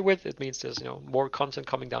people to play with. It means there's more content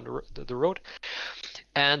coming down the road.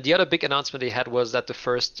 And the other big announcement they had was that the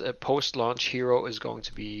first post-launch hero is going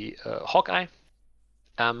to be Hawkeye.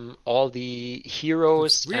 All the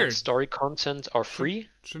heroes and story content are free.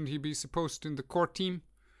 Shouldn't he be supposed in the core team?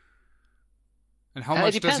 And how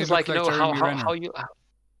much it depends, does he look like Jeremy Renner? how you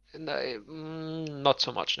not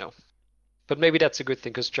so much, no. But maybe that's a good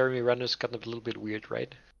thing because Jeremy Renner's gotten a little bit weird,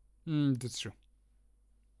 right? That's true.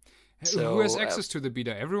 So, who has access to the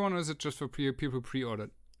beta? Everyone, or is it just for people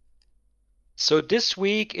pre-ordered? So this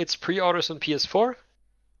week it's pre-orders on PS4.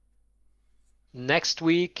 Next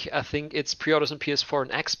week I think it's pre-orders on PS4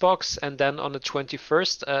 and Xbox, and then on the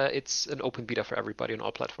 21st it's an open beta for everybody on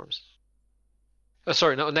all platforms.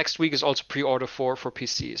 Next week is also pre-order for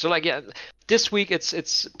PC. So like this week it's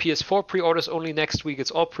PS4 pre-orders only. Next week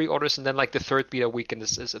it's all pre-orders, and then like the third beta weekend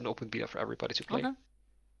is an open beta for everybody to play. Okay.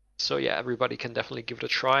 So yeah, everybody can definitely give it a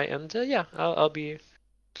try, and I'll be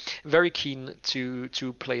very keen to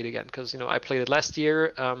play it again because I played it last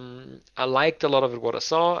year. I liked a lot of it what I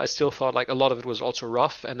saw. I still thought like a lot of it was also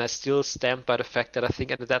rough, and I still stand by the fact that I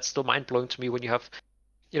think, and that's still mind-blowing to me when you have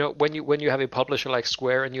when you have a publisher like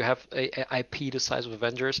Square and you have a IP the size of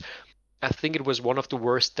Avengers. I think it was one of the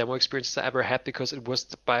worst demo experiences I ever had because it was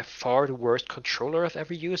by far the worst controller I've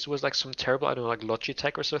ever used. It was like some terrible, I don't know, like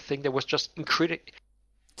Logitech or something that was just incredible.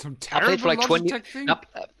 Some terrible Logitech thing?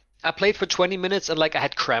 I played for 20 minutes and like I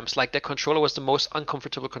had cramps. Like the controller was the most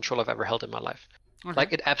uncomfortable controller I've ever held in my life. Okay.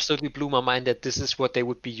 Like it absolutely blew my mind that this is what they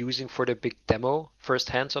would be using for the big demo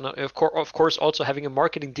firsthand. So of course, also having a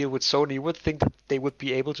marketing deal with Sony, you would think that they would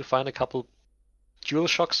be able to find a couple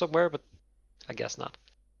DualShock somewhere, but I guess not.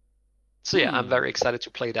 So yeah, I'm very excited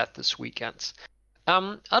to play that this weekend.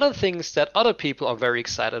 Other things that other people are very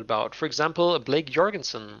excited about, for example, Blake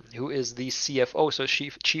Jorgensen, who is the CFO, so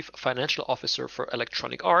Chief Financial Officer for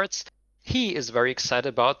Electronic Arts. He is very excited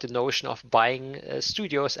about the notion of buying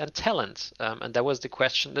studios and talent. And that was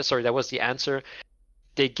the answer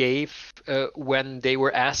they gave when they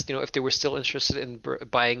were asked, if they were still interested in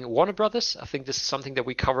buying Warner Brothers. I think this is something that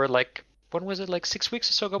we covered when was it, like 6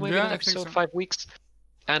 weeks or so ago, maybe an episode, 5 weeks.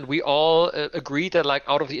 And we all agreed that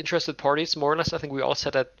out of the interested parties, more or less, I think we all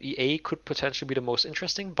said that EA could potentially be the most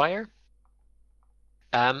interesting buyer.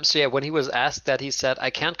 So yeah, when he was asked that, he said, I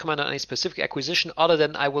can't comment on any specific acquisition other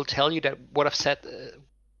than I will tell you that what I've said.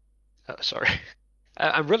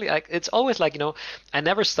 I'm really like, it's always like, I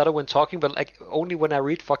never stutter when talking, but like only when I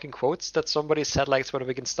read fucking quotes that somebody said, like, it's when I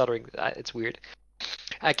begin stuttering. It's weird.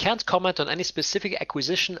 I can't comment on any specific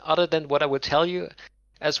acquisition other than what I will tell you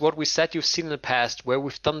as what we said you've seen in the past. Where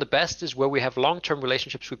we've done the best is where we have long-term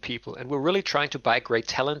relationships with people, and we're really trying to buy great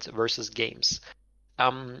talent versus games.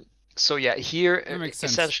 So yeah, here That makes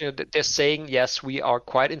sense. essentially they're saying, yes, we are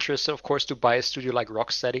quite interested, of course, to buy a studio like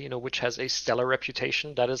Rocksteady, which has a stellar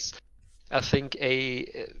reputation. That is, I think,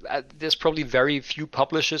 there's probably very few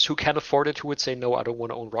publishers who can afford it who would say, no, I don't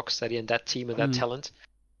want to own Rocksteady and that team and that talent.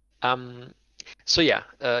 So yeah,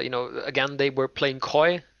 again, they were playing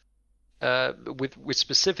coy with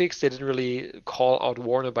specifics. They didn't really call out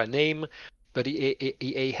Warner by name, but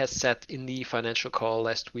EA has said in the financial call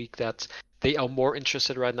last week that they are more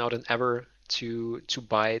interested right now than ever to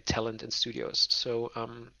buy talent in studios. So I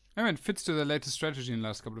mean, it fits to the latest strategy in the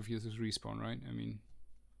last couple of years with Respawn, right? I mean,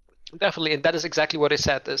 definitely, and that is exactly what he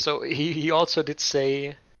said. So he also did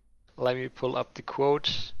say, let me pull up the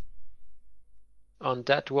quote on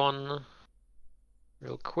that one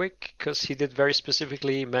real quick, because he did very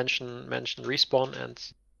specifically mention Respawn and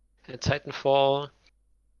Titanfall.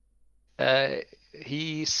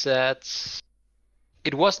 He said,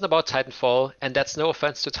 it wasn't about Titanfall, and that's no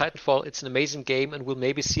offense to Titanfall. It's an amazing game, and we'll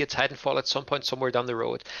maybe see a Titanfall at some point somewhere down the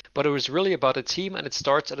road. But it was really about a team, and it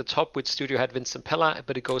starts at the top with studio head Vince Zampella,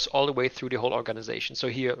 but it goes all the way through the whole organization. So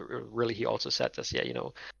he also said this,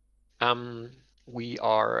 we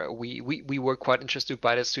were quite interested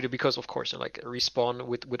by that studio because, of course, like Respawn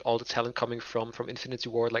with all the talent coming from Infinity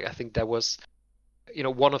Ward, like I think that was,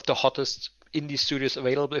 one of the hottest indie studios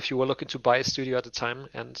available if you were looking to buy a studio at the time.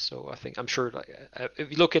 And so I'm sure, like,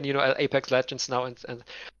 if you look at at Apex Legends now and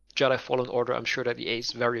Jedi Fallen Order, I'm sure that EA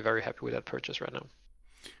is very, very happy with that purchase right now.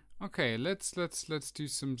 Okay, let's do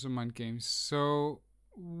some mind games. So,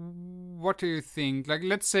 what do you think? Like,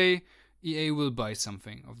 let's say EA will buy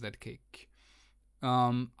something of that cake.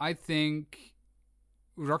 I think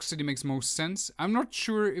Rocksteady makes most sense. I'm not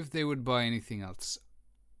sure if they would buy anything else.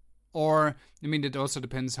 Or, I mean, it also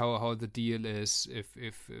depends how the deal is, if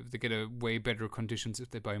they get a way better conditions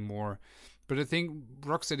if they buy more. But I think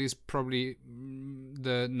Rocksteady is probably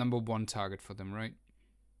the number one target for them, right?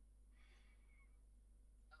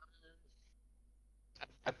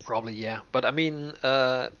 Probably, yeah. But I mean,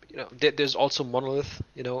 there's also Monolith,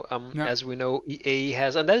 as we know, EA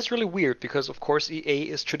has, and that is really weird because, of course, EA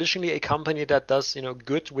is traditionally a company that does,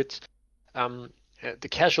 good with the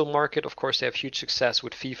casual market. Of course, they have huge success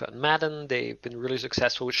with FIFA and Madden. They've been really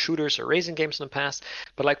successful with shooters or racing games in the past.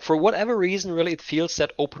 But like for whatever reason, really, it feels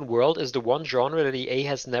that open world is the one genre that EA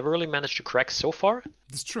has never really managed to crack so far.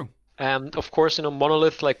 That's true. And of course,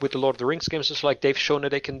 Monolith, like with the Lord of the Rings games, is like they've shown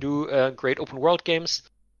that they can do great open world games.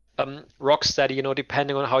 Rocksteady,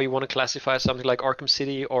 depending on how you want to classify something like Arkham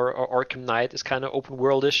City or Arkham Knight, is kind of open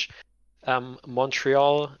worldish.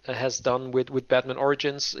 Montreal has done with Batman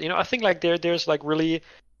Origins. I think like there's like really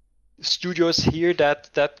studios here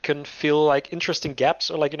that can fill like interesting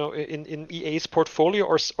gaps or like in EA's portfolio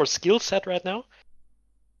or skill set right now.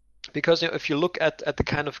 Because if you look at the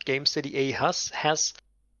kind of games that EA has,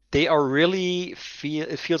 they are really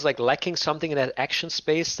it feels like lacking something in that action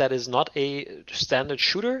space that is not a standard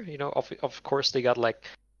shooter. Of course they got like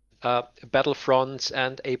Battlefront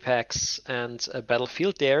and Apex and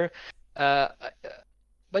Battlefield there. But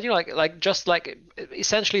like just like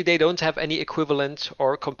essentially they don't have any equivalent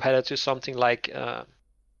or competitor to something like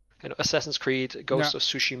Assassin's Creed, Ghost of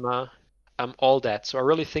Tsushima, all that. So I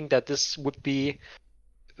really think that this would be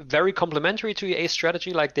very complementary to EA's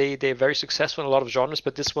strategy. Like they're very successful in a lot of genres,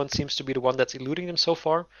 but this one seems to be the one that's eluding them so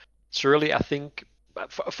far. So really, I think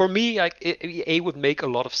for me, like EA would make a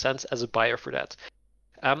lot of sense as a buyer for that.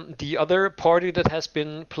 The other party that has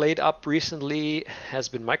been played up recently has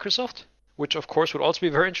been Microsoft, which of course would also be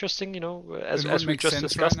very interesting. As we just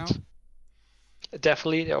discussed. Right now?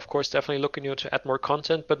 Definitely, of course, definitely looking to add more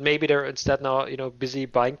content, but maybe they're instead now busy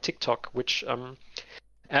buying TikTok, which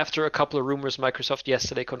after a couple of rumors, Microsoft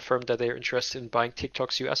yesterday confirmed that they're interested in buying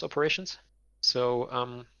TikTok's US operations.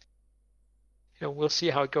 So, we'll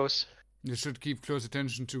see how it goes. You should keep close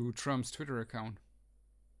attention to Trump's Twitter account.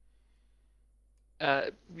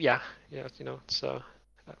 Yeah, it's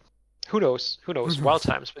who knows? Wild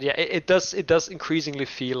times. But yeah, it does increasingly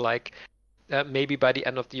feel like maybe by the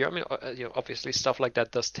end of the year. I mean, obviously stuff like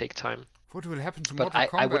that does take time. What will happen to But Mortal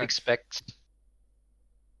Kombat? I would expect.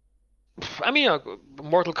 I mean,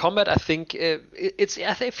 Mortal Kombat. I think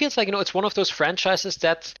it feels like it's one of those franchises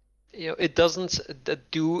that it doesn't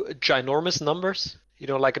do ginormous numbers.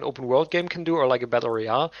 Like an open world game can do, or like a battle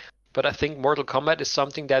royale. But I think Mortal Kombat is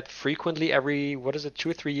something that frequently every 2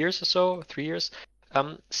 or 3 years or so, 3 years,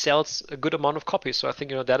 sells a good amount of copies. So I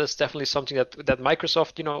think that is definitely something that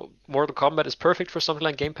Microsoft, Mortal Kombat is perfect for something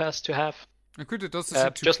like Game Pass to have. I could also see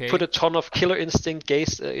 2K. Just put a ton of Killer Instinct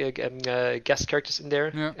guest characters in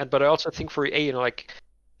there. Yeah. But I also think for EA, like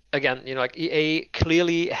EA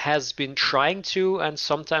clearly has been trying to, and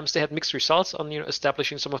sometimes they had mixed results on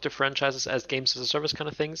establishing some of the franchises as games as a service kind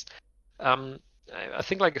of things. I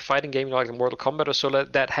think like a fighting game like Mortal Kombat or so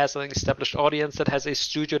that has an established audience, that has a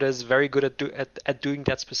studio that is very good at doing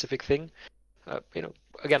that specific thing.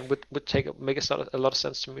 Again, would make a lot of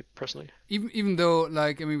sense to me personally. Even though,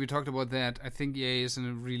 we talked about that, I think EA is in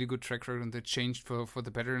a really good track record and they changed for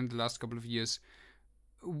the better in the last couple of years.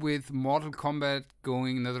 With Mortal Kombat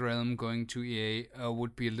going NetherRealm, going to EA, I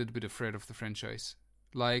would be a little bit afraid of the franchise.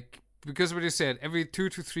 Because what you said, every 2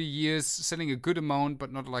 to 3 years, selling a good amount,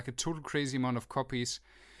 but not like a total crazy amount of copies.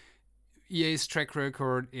 EA's track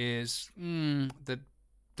record is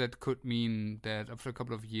that could mean that after a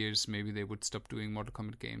couple of years, maybe they would stop doing Mortal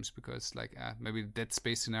Kombat games because, maybe the Dead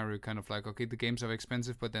Space scenario, kind of like, okay, the games are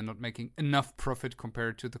expensive, but they're not making enough profit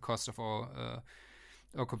compared to the cost of our,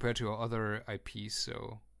 or compared to our other IPs.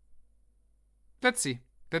 So let's see.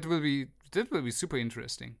 That will be super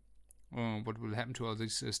interesting. What will happen to all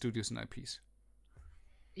these studios and IPs?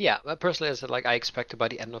 Yeah, personally, as I said, I expect by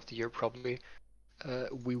the end of the year probably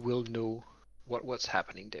we will know what's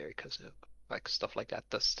happening there, because stuff like that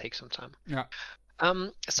does take some time. Yeah.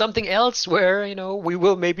 Something else where we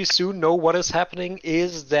will maybe soon know what is happening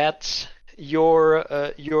is that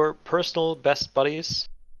your personal best buddies,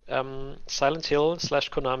 Silent Hill /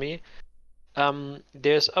 Konami.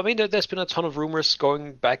 There's been a ton of rumors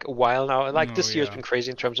going back a while now. This year's been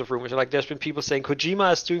crazy in terms of rumors. There's been people saying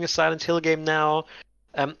Kojima is doing a Silent Hill game now.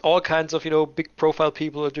 All kinds of big profile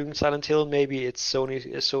people are doing Silent Hill. Maybe it's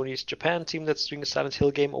Sony's Japan team that's doing a Silent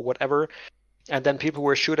Hill game or whatever. And then people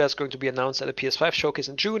were sure that's going to be announced at a PS5 showcase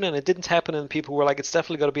in June, and it didn't happen. And people were like, it's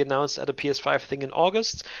definitely going to be announced at a PS5 thing in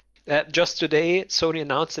August. Just today, Sony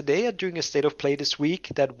announced that they are doing a State of Play this week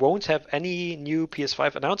that won't have any new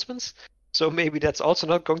PS5 announcements. So maybe that's also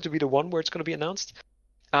not going to be the one where it's going to be announced.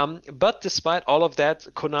 But despite all of that,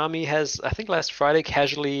 Konami has, I think last Friday,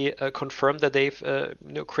 casually confirmed that they've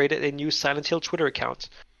created a new Silent Hill Twitter account.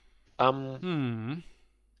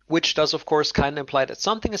 Which does, of course, kind of imply that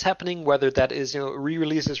something is happening, whether that is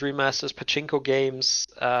re-releases, remasters, pachinko games,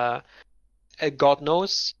 God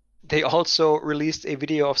knows. They also released a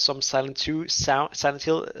video of some Silent Hill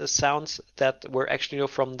sounds that were actually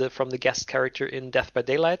from the guest character in Death by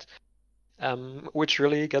Daylight. Which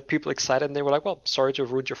really got people excited, and they were like, "Well, sorry to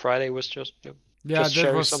have ruined your Friday. It was just just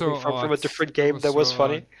sharing something from a different game that was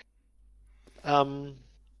funny." I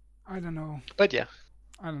don't know. But yeah,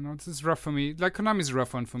 I don't know. This is rough for me. Konami's a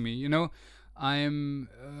rough one for me.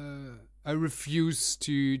 I refuse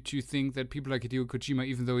to think that people like Hideo Kojima,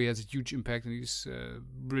 even though he has a huge impact and he's a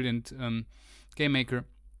brilliant game maker,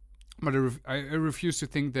 but I refuse to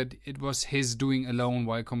think that it was his doing alone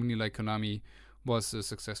why a company like Konami was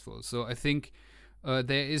successful. So I think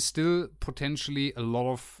there is still potentially a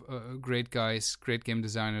lot of great guys, great game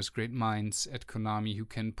designers, great minds at Konami who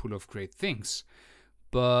can pull off great things.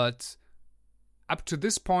 But up to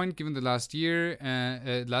this point, given the last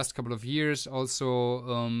couple of years,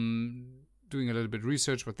 also doing a little bit of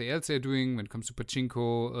research what they else are doing when it comes to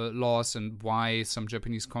pachinko laws and why some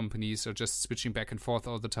Japanese companies are just switching back and forth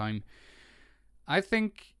all the time. I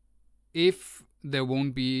think if there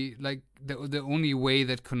won't be the only way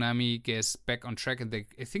that Konami gets back on track, and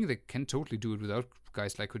I think they can totally do it without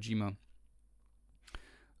guys like Kojima,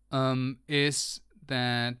 is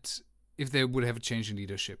that if they would have a change in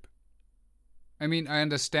leadership. I mean, I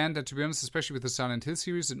understand that, to be honest, especially with the Silent Hill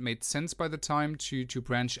series, it made sense by the time to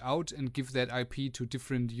branch out and give that IP to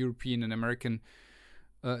different European and American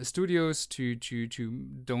studios to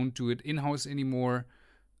don't do it in-house anymore.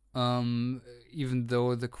 Even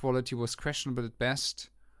though the quality was questionable at best,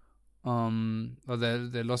 or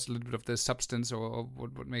they lost a little bit of their substance, or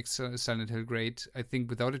what makes Silent Hill great. I think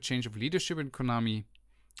without a change of leadership in Konami,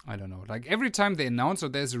 I don't know. Every time they announce or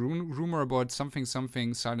there's a rumor about something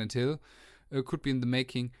Silent Hill could be in the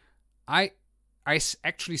making, I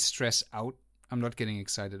actually stress out. I'm not getting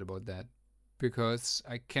excited about that because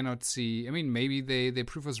I cannot see. I mean, maybe they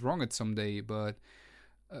prove us wrong at some day, but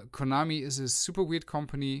Konami is a super weird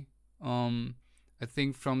company. I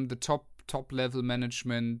think from the top level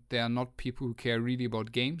management, they are not people who care really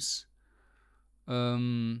about games. I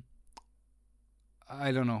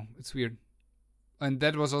don't know. It's weird. And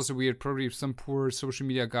that was also weird. Probably some poor social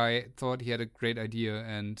media guy thought he had a great idea.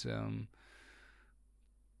 And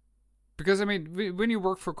because, I mean, when you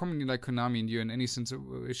work for a company like Konami and you're in any sense of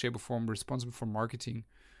shape or form responsible for marketing,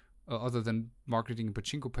 other than marketing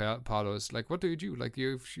pachinko parlors. Like, what do you do? Like,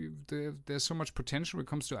 there's so much potential when it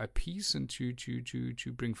comes to IPs and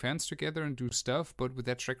to bring fans together and do stuff. But with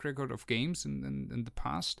that track record of games in the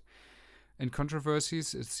past and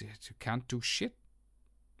controversies, you can't do shit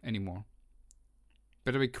anymore.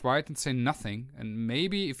 Better be quiet and say nothing. And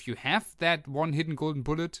maybe if you have that one hidden golden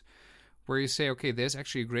bullet where you say, okay, there's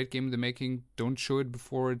actually a great game in the making, don't show it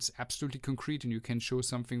before it's absolutely concrete and you can show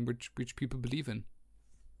something which people believe in.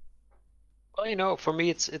 Well, for me,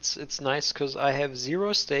 it's nice because I have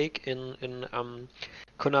zero stake in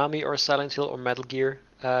Konami or Silent Hill or Metal Gear.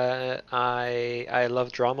 I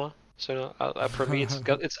love drama, so for me,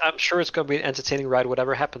 I'm sure it's gonna be an entertaining ride,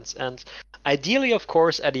 whatever happens. And ideally, of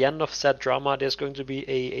course, at the end of said drama, there's going to be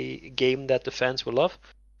a game that the fans will love.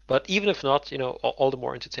 But even if not, all the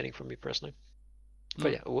more entertaining for me personally.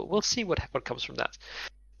 But yeah, we'll see what comes from that.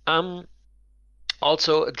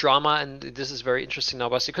 Also, drama, and this is very interesting now,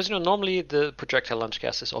 Basti, because normally the Projectile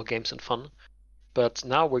Lunchcast is all games and fun, but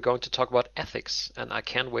now we're going to talk about ethics, and I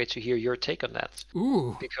can't wait to hear your take on that.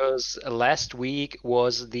 Ooh. Because last week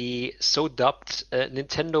was the so-dubbed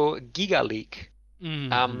Nintendo Giga Leak.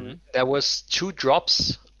 Mm-hmm. There was 2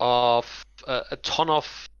 drops of a ton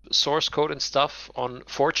of source code and stuff on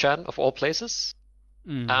 4chan of all places.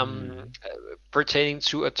 Pertaining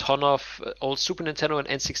to a ton of old Super Nintendo and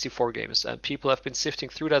N64 games, and people have been sifting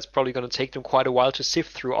through that. It's probably going to take them quite a while to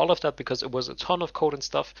sift through all of that because it was a ton of code and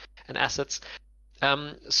stuff and assets.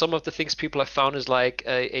 Some of the things people have found is like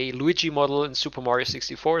a Luigi model in Super Mario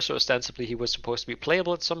 64, so ostensibly he was supposed to be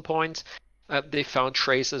playable at some point. They found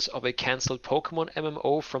traces of a cancelled Pokemon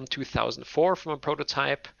MMO from 2004 from a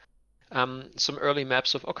prototype. Some early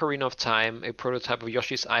maps of Ocarina of Time, a prototype of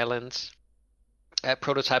Yoshi's Island.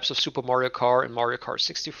 Prototypes of Super Mario Kart and Mario Kart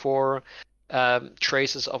 64,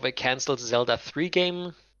 traces of a cancelled Zelda 3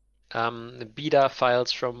 game, beta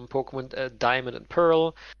files from Pokemon Diamond and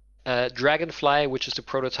Pearl, Dragonfly, which is the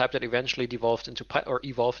prototype that eventually evolved into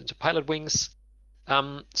Pilot Wings.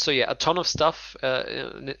 So yeah, a ton of stuff.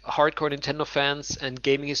 Hardcore Nintendo fans and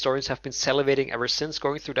gaming historians have been salivating ever since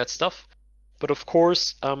going through that stuff. But of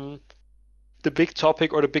course, the big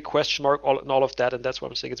topic or the big question mark in all of that, and that's what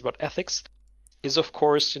I'm saying, it's about ethics, is of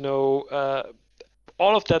course, all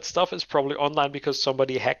of that stuff is probably online because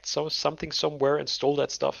somebody hacked something somewhere and stole that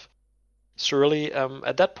stuff. So really,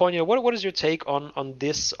 at that point, what is your take on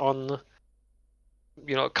this, on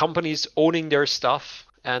companies owning their stuff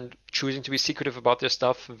and choosing to be secretive about their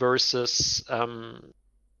stuff versus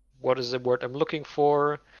what is the word I'm looking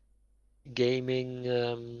for?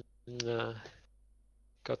 Gaming.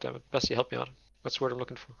 God damn it, Bessie, help me out. What's the word I'm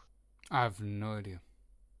looking for? I have no idea.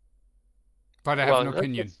 But I have an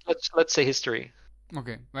opinion. Let's say history.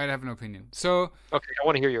 Okay, I have an opinion. So. Okay, I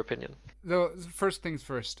want to hear your opinion. Though, first things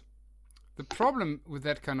first. The problem with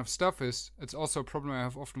that kind of stuff is, it's also a problem I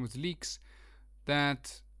have often with leaks,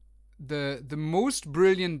 that the most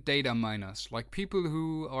brilliant data miners, like people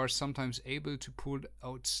who are sometimes able to pull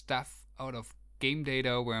out stuff out of game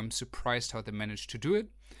data where I'm surprised how they manage to do it,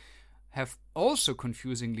 have also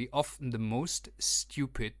confusingly often the most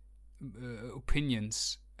stupid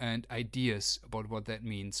opinions and ideas about what that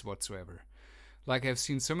means whatsoever. Like, I've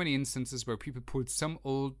seen so many instances where people pulled some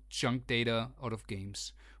old junk data out of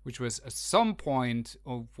games, which was at some point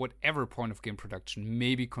of whatever point of game production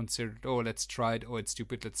maybe considered, oh, let's try it, oh, it's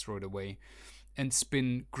stupid, let's throw it away, and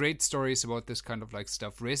spin great stories about this kind of like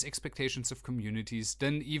stuff, raise expectations of communities,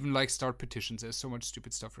 then even like start petitions. There's so much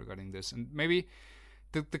stupid stuff regarding this. And maybe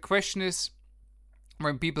the question is,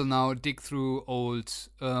 when people now dig through old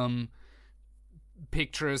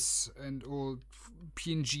pictures and old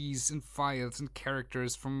PNGs and files and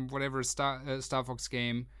characters from whatever Star Fox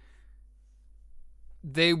game,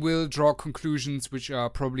 they will draw conclusions which are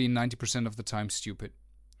probably 90% of the time stupid.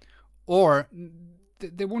 Or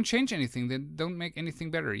they won't change anything. They don't make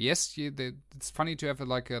anything better. Yes, it's funny to have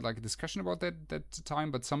a discussion about that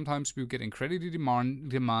time, but sometimes we get incredibly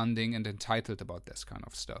demanding and entitled about this kind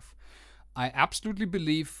of stuff. I absolutely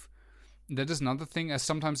believe that is another thing. I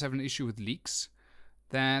sometimes have an issue with leaks,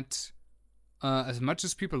 that as much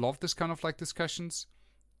as people love this kind of like discussions,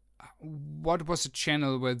 what was the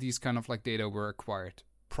channel where these kind of like data were acquired?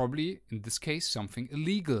 Probably, in this case, something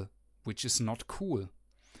illegal, which is not cool.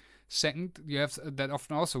 Second, you have that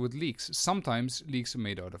often also with leaks. Sometimes leaks are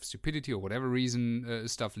made out of stupidity or whatever reason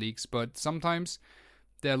stuff leaks, but sometimes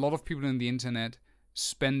there are a lot of people on the internet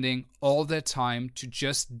spending all their time to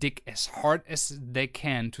just dig as hard as they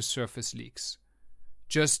can to surface leaks,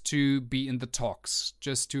 just to be in the talks,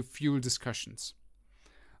 just to fuel discussions.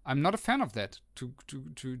 I'm not a fan of that, to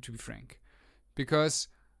be frank, because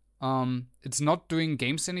it's not doing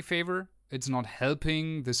games any favor. it's not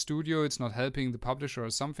helping the studio, it's not helping the publisher or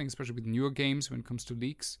something, especially with newer games when it comes to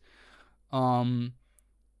leaks.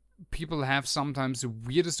 People have sometimes the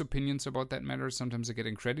weirdest opinions about that matter. Sometimes they get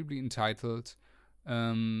incredibly entitled.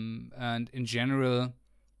 And in general,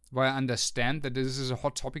 while I understand that this is a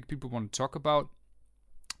hot topic people want to talk about,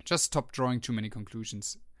 just stop drawing too many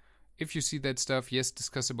conclusions. If you see that stuff, yes,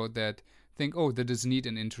 discuss about that. Think, oh, that is neat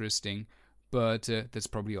and interesting, but that's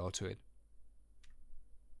probably all to it.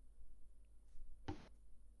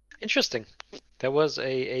 Interesting. There was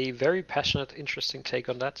a very passionate, interesting take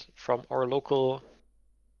on that from our local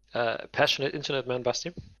passionate internet man,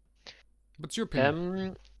 Basti. What's your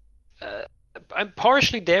opinion? I'm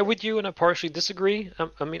partially there with you and I partially disagree.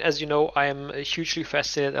 I mean, as you know, I am hugely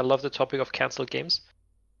fascinated. I love the topic of canceled games.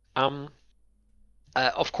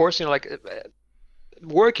 Of course,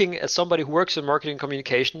 working as somebody who works in marketing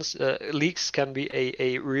communications, leaks can be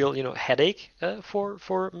a real, headache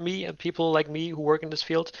for me and people like me who work in this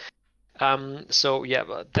field. So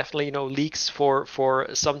yeah, definitely, leaks for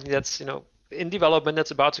something that's, in development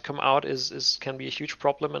that's about to come out can be a huge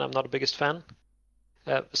problem, and I'm not the biggest fan,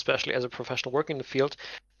 especially as a professional working in the field.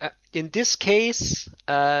 In this case,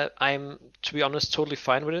 I'm, to be honest, totally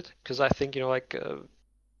fine with it, because I think,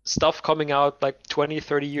 stuff coming out like 20,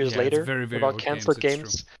 30 years later very, very about canceled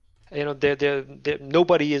games,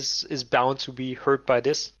 nobody is bound to be hurt by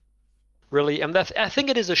this, really. And I think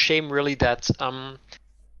it is a shame, really, that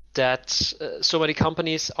so many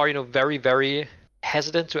companies are, very, very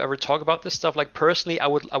hesitant to ever talk about this stuff. Like, personally, I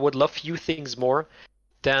would love few things more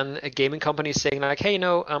than a gaming company saying like, hey,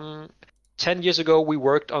 10 years ago we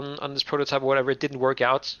worked on this prototype or whatever, it didn't work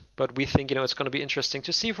out, but we think, it's going to be interesting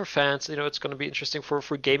to see for fans, it's going to be interesting for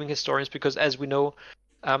gaming historians, because as we know,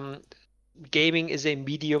 gaming is a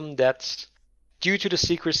medium that, due to the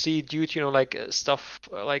secrecy, due to stuff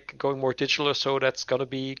like going more digital or so, that's going to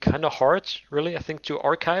be kind of hard, really, I think, to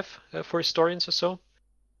archive for historians or so.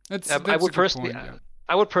 I would personally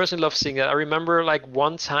love seeing that. I remember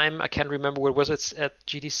one time, I can't remember what was it, at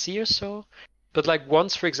GDC or so, but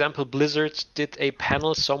once, for example, Blizzard did a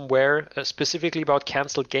panel somewhere specifically about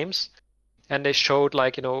canceled games, and they showed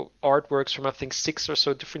artworks from, I think, 6 or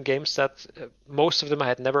so different games that most of them I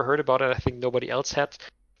had never heard about, and I think nobody else had.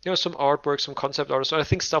 Some artwork, some concept art. So I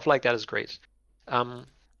think stuff like that is great. I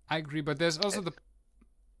agree, but there's also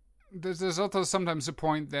there's also sometimes the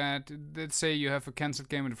point that, let's say you have a cancelled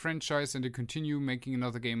game in a franchise and they continue making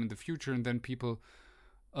another game in the future, and then people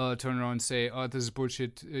turn around and say, oh, this is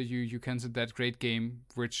bullshit, you cancelled that great game,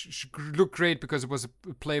 which looked great because it was a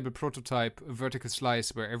playable prototype, a vertical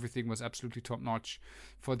slice where everything was absolutely top notch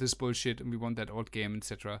for this bullshit, and we want that old game,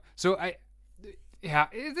 etc. So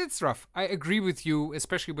it's rough. I agree with you,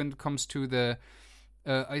 especially when it comes to the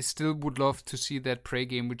I still would love to see that Prey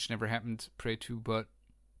game, which never happened, Prey 2, but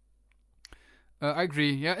I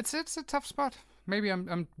agree. Yeah, it's a tough spot. Maybe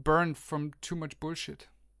I'm burned from too much bullshit,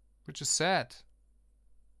 which is sad.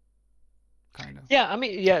 Kind of. Yeah, I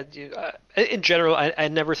mean, yeah. In general, I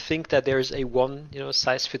never think that there's a one,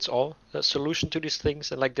 size fits all solution to these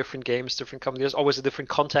things, and different games, different companies. There's always a different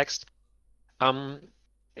context.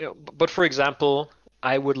 But for example,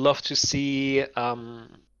 I would love to see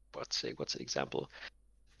what's an example?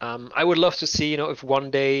 I would love to see, if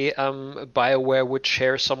one day BioWare would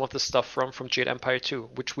share some of the stuff from Jade Empire 2,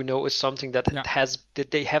 which we know is something that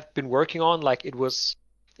they have been working on.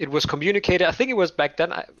 It was communicated. I think it was back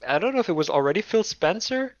then. I don't know if it was already Phil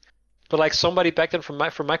Spencer, but somebody back then from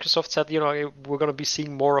Microsoft said, we're going to be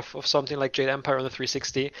seeing more of something like Jade Empire on the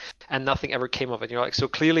 360, and nothing ever came of it. So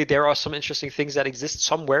clearly there are some interesting things that exist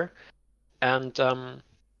somewhere, and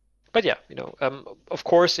but yeah, of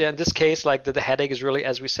course, in this case, the headache is really,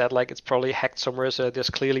 as we said, it's probably hacked somewhere, so there's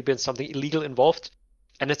clearly been something illegal involved,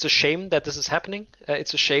 and it's a shame that this is happening.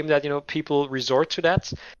 It's a shame that people resort to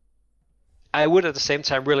that. I would at the same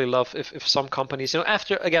time really love if some companies,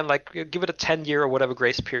 after, again, give it a 10-year or whatever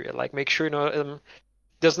grace period, make sure,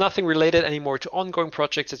 there's nothing related anymore to ongoing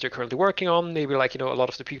projects that you're currently working on. Maybe a lot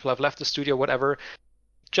of the people have left the studio, whatever.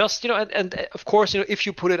 Just, and of course, if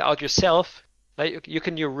you put it out yourself, you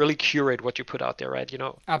can really curate what you put out there, right?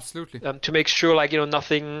 Absolutely. To make sure,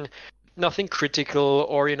 nothing critical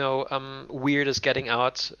or, weird is getting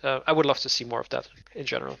out. I would love to see more of that in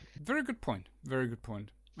general. Very good point. Very good point.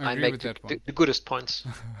 I make the goodest points.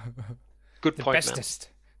 Good point, bestest.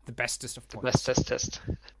 Man. The bestest of points. The bestest.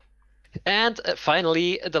 And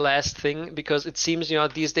finally, the last thing, because it seems,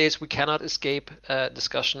 these days we cannot escape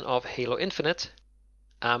discussion of Halo Infinite.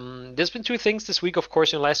 There's been 2 things this week. Of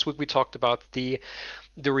course, last week we talked about the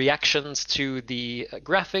reactions to the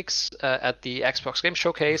graphics at the Xbox Game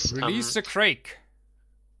Showcase. Release the Crake.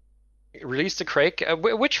 released the Craig,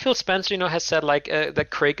 which Phil Spencer, has said like that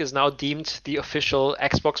Craig is now deemed the official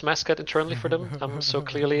Xbox mascot internally for them. So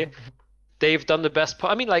clearly they've done the best.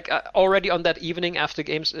 I mean, like already on that evening after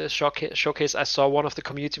games showcase, I saw one of the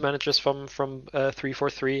community managers from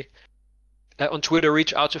 343 on Twitter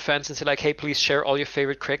reach out to fans and say like, hey, please share all your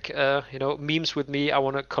favorite Craig, memes with me. I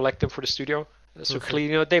want to collect them for the studio. So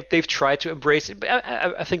clearly, they've tried to embrace it. But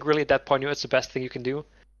I think really at that point, it's the best thing you can do.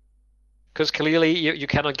 Because clearly you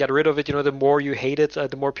cannot get rid of it. The more you hate it,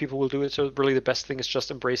 the more people will do it. So really the best thing is just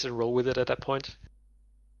embrace it and roll with it at that point.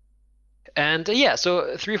 And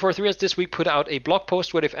so 343 has this week put out a blog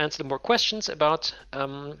post where they've answered more questions about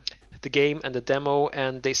the game and the demo.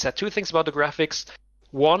 And they said two things about the graphics.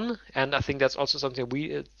 One, and I think that's also something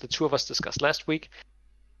the two of us discussed last week,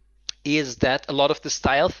 is that a lot of the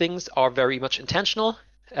style things are very much intentional.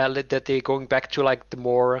 That they're going back to like the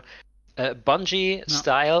more Bungie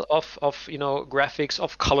style of graphics,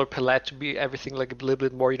 of color palette, to be everything like a little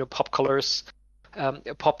bit more pop colors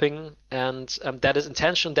popping, and that is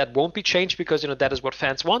intention. That won't be changed because that is what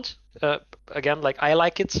fans want. Again, like I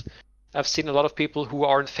like it. I've seen a lot of people who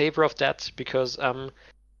are in favor of that because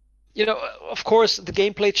of course the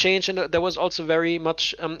gameplay changed, and that was also very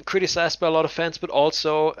much criticized by a lot of fans, but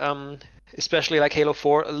also especially like Halo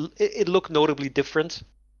 4, it looked notably different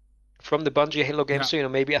from the Bungie Halo games. So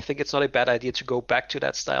maybe I think it's not a bad idea to go back to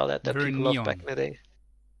that style that people loved back in the day.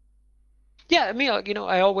 Yeah, I mean,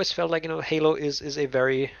 I always felt like Halo is a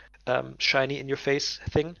very shiny in your face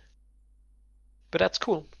thing, but that's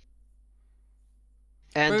cool.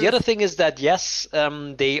 And the other thing is that yes,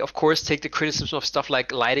 they of course take the criticism of stuff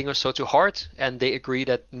like lighting or so to heart, and they agree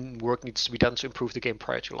that work needs to be done to improve the game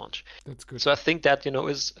prior to launch. That's good. So I think that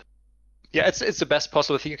is it's the best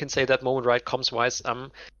possible thing you can say at that moment, right? Comms wise,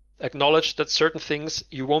 acknowledge that certain things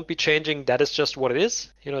you won't be changing. That is just what it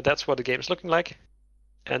is. That's what the game is looking like.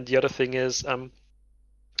 And the other thing is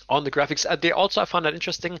on the graphics, they also, I found that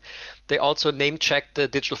interesting, they also name checked the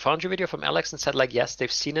Digital Foundry video from Alex and said like, yes,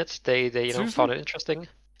 they've seen it. They found it interesting.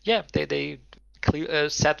 Yeah, they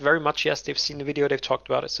said very much yes, they've seen the video, they've talked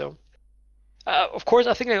about it. So of course,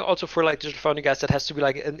 I think also for like Digital Foundry guys, that has to be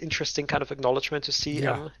like an interesting kind of acknowledgement to see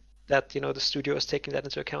that the studio is taking that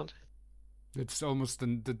into account. It's almost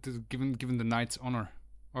given the knight's honor.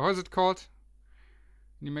 Or how is it called?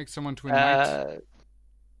 You make someone to a knight.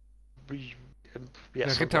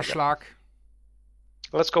 Ritterschlag.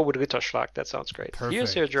 Let's go with Ritterschlag. That sounds great. Perfect.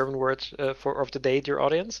 Here's your German word of the day, dear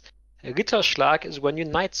audience. Ritterschlag is when you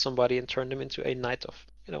knight somebody and turn them into a knight of,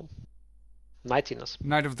 knightiness.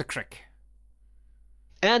 Knight of the Crick.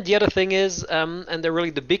 And the other thing is, and they're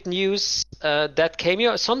really the big news that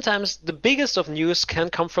came. Sometimes the biggest of news can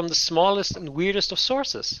come from the smallest and weirdest of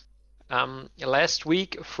sources. Last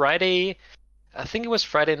week, Friday, I think it was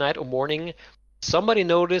Friday night or morning, somebody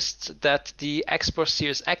noticed that the Xbox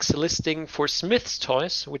Series X listing for Smith's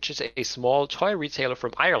Toys, which is a small toy retailer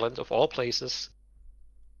from Ireland of all places,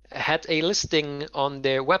 had a listing on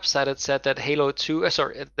their website that said that the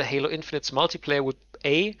Halo Infinite's multiplayer would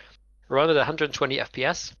A, run at 120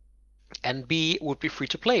 FPS, and B, would be free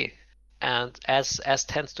to play. And as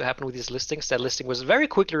tends to happen with these listings, that listing was very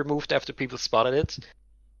quickly removed after people spotted it.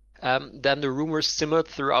 Then the rumors simmered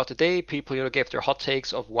throughout the day. People gave their hot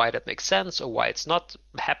takes of why that makes sense or why it's not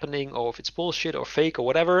happening or if it's bullshit or fake or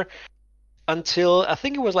whatever. Until I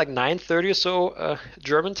think it was like 9:30 or so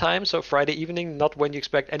German time, so Friday evening, not when you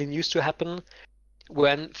expect any news to happen,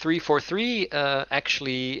 when 343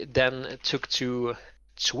 actually then took to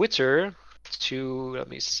Twitter to, let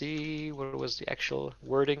me see, what was the actual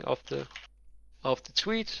wording of the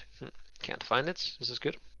tweet? Can't find it. This is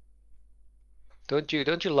good. Don't you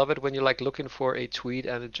love it when you're like looking for a tweet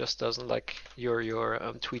and it just doesn't, like, your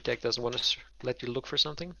tweet deck doesn't want to let you look for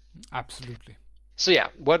something? Absolutely. So yeah,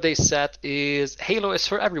 what they said is Halo is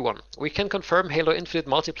for everyone. We can confirm Halo Infinite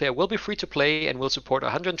multiplayer will be free to play and will support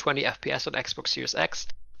 120 FPS on Xbox Series X.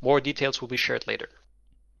 More details will be shared later.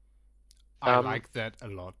 I like that a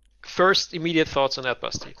lot. First immediate thoughts on that,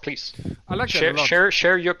 Basti, please. I like that a lot.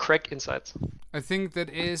 Share your Craig insights. I think that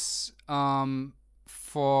is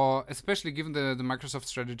for, especially given the Microsoft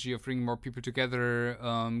strategy of bringing more people together,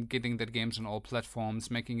 getting that games on all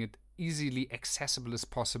platforms, making it easily accessible as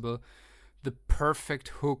possible, the perfect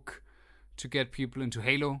hook to get people into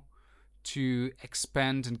Halo, to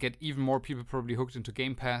expand and get even more people probably hooked into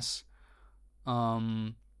Game Pass.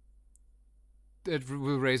 It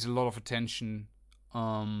will raise a lot of attention.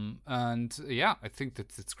 And yeah, I think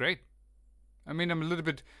that's great. I mean, I'm a little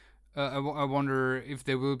bit, I wonder if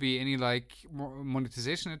there will be any like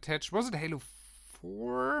monetization attached. Was it Halo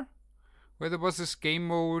 4? Where there was this game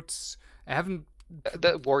modes? I haven't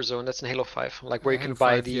The Warzone, that's in Halo 5, like where you Halo can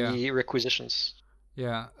buy 5, yeah. the requisitions.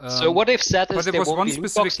 Yeah. So what they've said But is there there was won't one be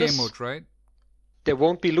loot specific game boxes. mode, right? There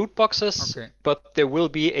won't be loot boxes, Okay. but there will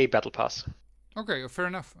be a battle pass. Okay, fair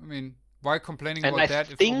enough. I mean, why complaining And about I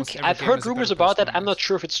that if almost think every I've game heard has a rumors battle pass about that. I'm nowadays? not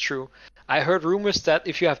sure if it's true. I heard rumors that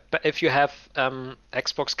if you have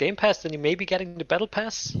Xbox Game Pass, then you may be getting the battle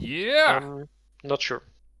pass. Yeah. Not sure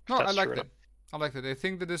if No, I that's like true or that. not. I like that. I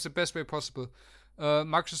think that is the best way possible.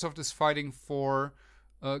 Microsoft is fighting for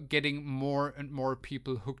getting more and more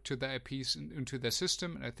people hooked to the IPs into their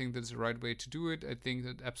system, and I think that's the right way to do it. I think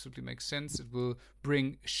that absolutely makes sense. It will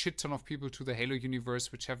bring a shit ton of people to the Halo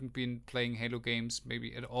universe, which haven't been playing Halo games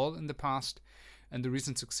maybe at all in the past. And the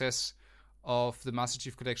recent success of the Master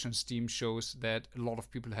Chief Collection on Steam shows that a lot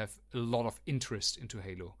of people have a lot of interest into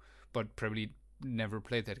Halo, but probably never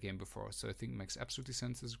played that game before. So I think it makes absolutely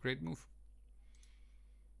sense. It's a great move.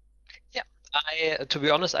 Yeah, to be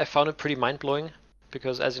honest, I found it pretty mind-blowing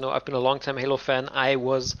because, as you know, I've been a long-time Halo fan. I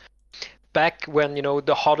was back when,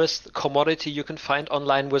 the hottest commodity you can find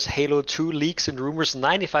online was Halo 2 leaks and rumors,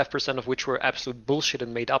 95% of which were absolute bullshit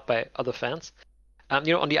and made up by other fans. On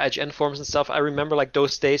the IGN forums and stuff, I remember like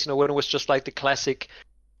those days, when it was just like the classic,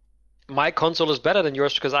 my console is better than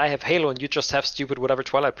yours because I have Halo and you just have stupid whatever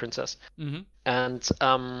Twilight Princess. Mm-hmm. And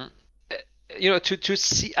to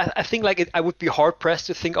see, I think like I would be hard pressed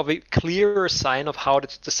to think of a clearer sign of how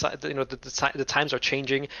the times are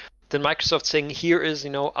changing than Microsoft saying, here is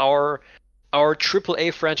our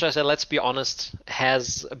AAA franchise that, let's be honest,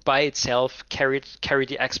 has by itself carried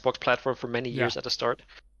the Xbox platform for many years at the start.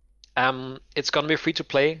 It's gonna be free to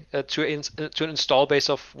play to an install base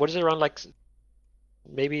of, what is it, around like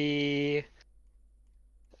maybe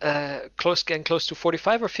close to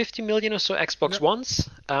 45 or 50 million or so Xbox Ones.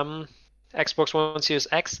 Xbox One Series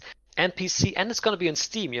X and PC, and it's going to be on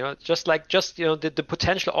Steam. The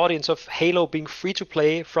potential audience of Halo being free to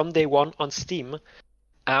play from day one on Steam.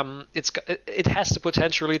 It has the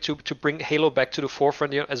potential to bring Halo back to the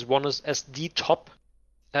forefront, as the top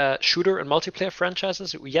shooter and multiplayer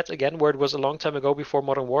franchises yet again, where it was a long time ago before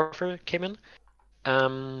Modern Warfare came in.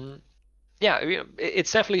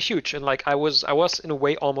 It's definitely huge, and like I was in a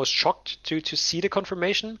way almost shocked to see the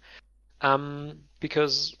confirmation,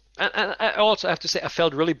 because. And I also have to say I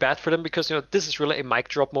felt really bad for them because this is really a mic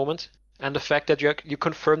drop moment, and the fact that you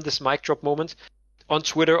confirmed this mic drop moment on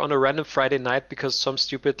Twitter on a random Friday night because some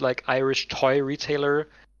stupid like Irish toy retailer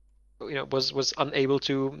was unable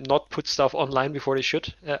to not put stuff online before they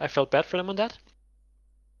should. I felt bad for them on that.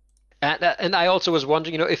 And I also was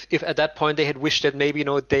wondering if at that point they had wished that maybe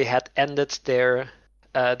they had ended the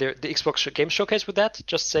Xbox Game Showcase with that,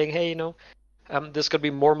 just saying, hey, there's gonna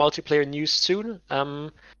be more multiplayer news soon.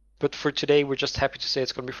 But for today, we're just happy to say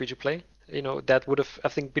it's going to be free to play. That would have, I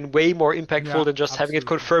think, been way more impactful than just having it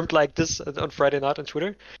confirmed like this on Friday night on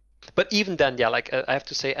Twitter. But even then, I have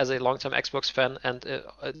to say, as a longtime Xbox fan and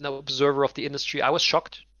an observer of the industry, I was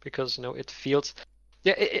shocked because it feels,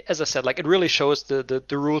 as I said, like it really shows the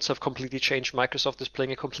rules have completely changed. Microsoft is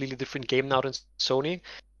playing a completely different game now than Sony.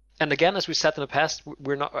 And again, as we said in the past,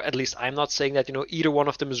 we're not, or at least I'm not saying that either one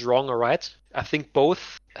of them is wrong or right. I think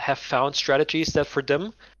both have found strategies that for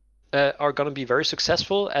them are going to be very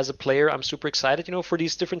successful. As a player, I'm super excited, for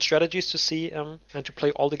these different strategies to see and to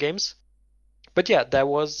play all the games. But yeah, there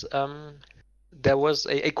was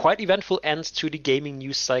a quite eventful end to the gaming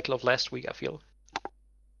news cycle of last week, I feel.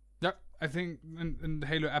 Yeah, I think and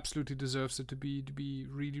Halo absolutely deserves it to be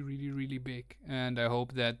really, really, really big. And I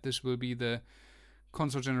hope that this will be the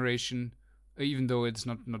console generation, even though it's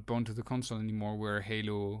not bound to the console anymore, where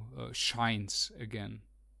Halo shines again.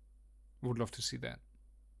 Would love to see that.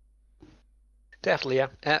 Definitely,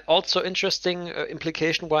 yeah. Also interesting,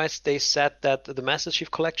 implication-wise, they said that the Master Chief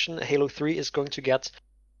Collection, Halo 3, is going to get,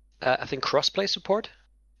 I think, crossplay support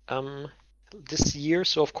this year.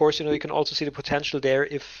 So, of course, you can also see the potential there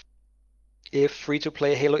if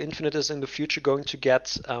free-to-play Halo Infinite is in the future going to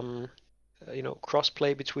get,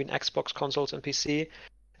 crossplay between Xbox consoles and PC.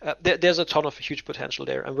 There's a ton of huge potential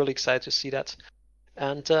there. I'm really excited to see that.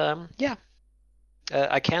 And,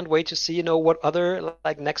 I can't wait to see, what other,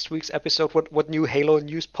 like next week's episode, what new Halo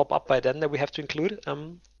news pop up by then that we have to include.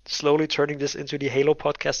 Slowly turning this into the Halo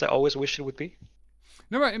podcast I always wished it would be.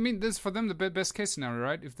 No, but I mean, this is for them the best case scenario,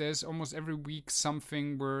 right? If there's almost every week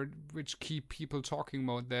something which keep people talking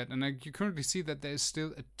about that, and you currently see that there's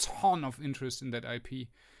still a ton of interest in that IP,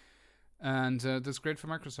 and that's great for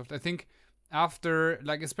Microsoft. I think after,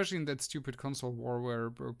 like, especially in that stupid console war where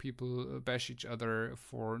people bash each other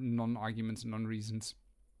for non-arguments and non-reasons,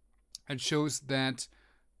 it shows that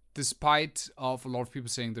despite of a lot of people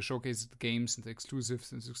saying the showcase of the games and the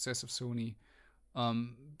exclusives and the success of Sony,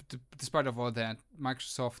 despite of all that,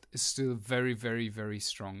 Microsoft is still very, very, very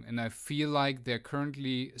strong, and I feel like they're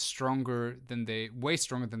currently way stronger than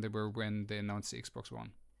they were when they announced the Xbox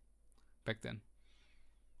One back then.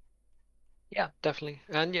 Yeah, definitely.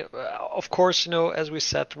 And of course, as we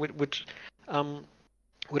said,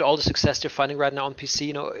 with all the success they're finding right now on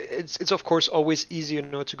PC, it's of course always easy,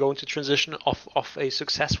 to go into transition of a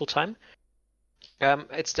successful time.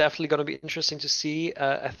 It's definitely going to be interesting to see.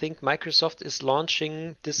 I think Microsoft is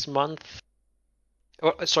launching this month.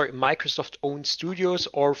 Microsoft-owned studios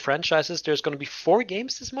or franchises. There's going to be 4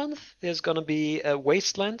 games this month. There's going to be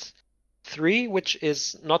Wasteland 3, which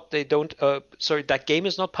is not. That game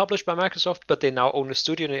is not published by Microsoft, but they now own a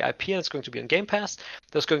studio in the IP, and it's going to be on Game Pass.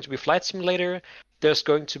 There's going to be Flight Simulator. There's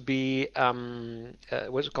going to be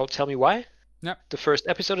what's it called? Tell Me Why. Yeah. The first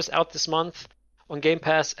episode is out this month on Game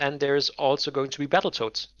Pass, and there's also going to be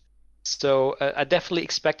Battletoads. So I definitely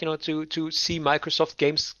expect to see Microsoft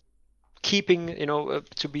games keeping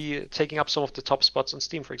to be taking up some of the top spots on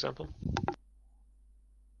Steam, for example.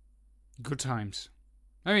 Good times.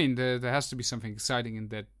 I mean, there has to be something exciting in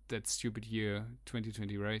that stupid year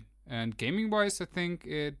 2020, right? And gaming wise, I think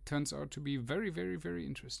it turns out to be very, very, very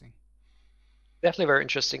interesting. Definitely very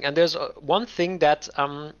interesting. And there's one thing that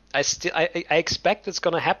I expect it's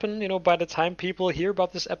going to happen, by the time people hear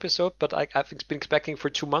about this episode, but I've been expecting for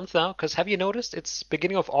 2 months now, because have you noticed it's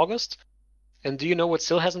beginning of August? And do you know what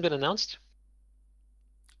still hasn't been announced?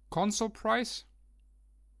 Console price?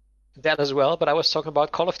 That as well, but I was talking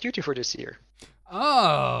about Call of Duty for this year.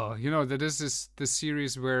 Oh, that is this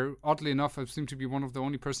series where, oddly enough, I seem to be one of the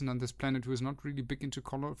only person on this planet who is not really big into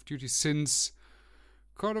Call of Duty since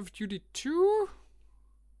Call of Duty 2?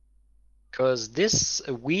 Because this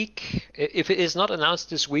week, if it is not announced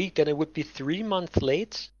this week, then it would be 3 months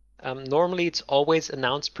late. Normally, it's always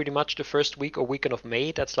announced pretty much the first week or weekend of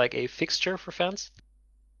May. That's like a fixture for fans.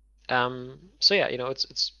 So yeah,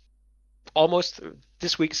 it's almost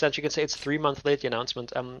this week. Essentially, you can say it's 3 months late, the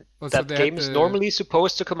announcement. That game is normally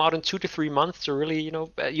supposed to come out in 2 to 3 months. So really,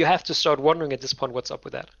 you have to start wondering at this point what's up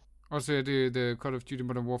with that. Also, the Call of Duty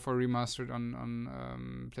Modern Warfare remastered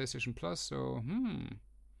on PlayStation Plus. So,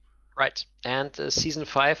 Right, and Season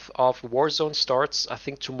 5 of Warzone starts, I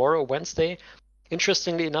think, tomorrow, Wednesday.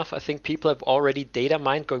 Interestingly enough, I think people have already data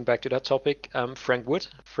mined, going back to that topic, Frank Wood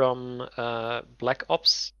from Black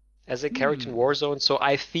Ops as a character in Warzone. So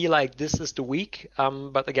I feel like this is the week.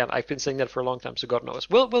 But again, I've been saying that for a long time, so God knows.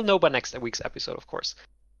 We'll know by next week's episode, of course.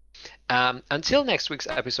 Until next week's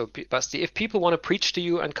episode, Basti, if people want to preach to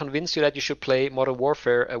you and convince you that you should play Modern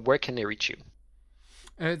Warfare, where can they reach you?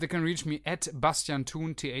 They can reach me at Bastian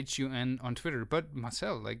Thun, THUN, on Twitter. But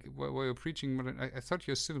Marcel, while you're preaching, I thought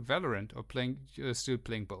you're still Valorant or still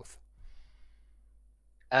playing both.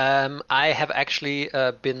 I have actually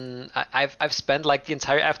I've spent like the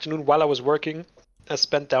entire afternoon while I was working. I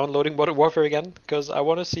spent downloading Modern Warfare again because I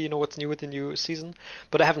want to see what's new with the new season.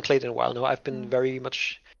 But I haven't played in a while. No, I've been very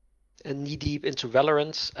much knee deep into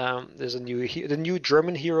Valorant. There's the new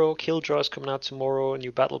German hero Killjoy is coming out tomorrow. A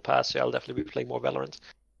new battle pass. So I'll definitely be playing more Valorant.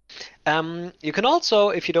 You can also,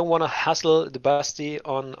 if you don't want to hassle the Basti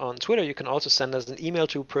on Twitter, you can also send us an email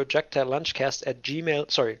to projectilelunchcast@gmail.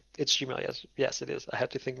 Sorry, it's Gmail. Yes, it is. I had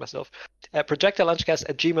to think myself.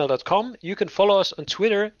 Projectilelunchcast@gmail.com. You can follow us on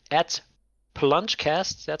Twitter at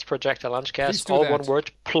Plungecast. That's Projectile Lunchcast. All one word.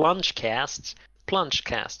 Plungecast.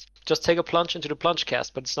 Plungecast. Just take a plunge into the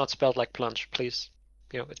Plungecast, but it's not spelled like plunge, please.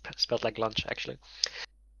 It's spelled like lunch, actually.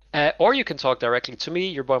 Or you can talk directly to me,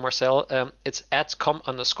 your boy Marcel. It's at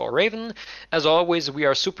 @com_Raven. As always, we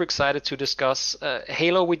are super excited to discuss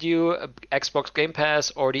Halo with you, Xbox Game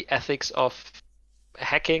Pass, or the ethics of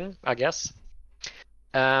hacking, I guess.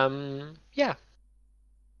 Yeah.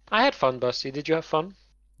 I had fun, Basti. Did you have fun?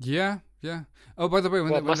 Yeah. Oh, by the way,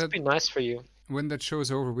 it must be nice for you. When that show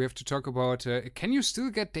is over, we have to talk about, can you still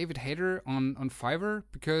get David Hayter on Fiverr?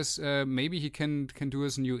 Because maybe he can do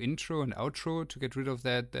us a new intro and outro to get rid of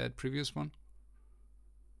that previous one.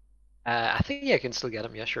 I think I can still get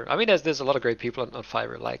him, yeah, sure. I mean, there's a lot of great people on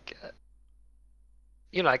Fiverr.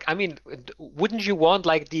 Wouldn't you want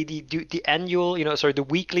the annual, the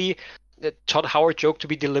weekly Todd Howard joke to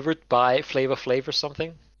be delivered by Flavor Flav or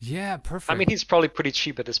something? Yeah, perfect. I mean, he's probably pretty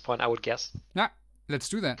cheap at this point, I would guess. Nah. Let's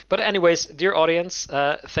do that. But anyways, dear audience,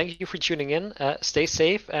 thank you for tuning in. Stay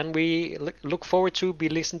safe, and we look forward to be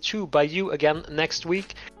listened to by you again next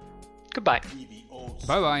week. Goodbye.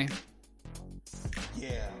 Bye-bye.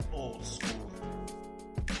 Yeah, old school.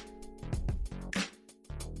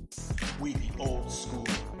 We the old school.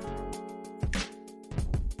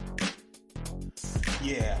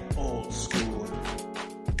 Yeah, old school.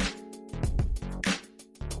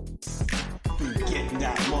 Been getting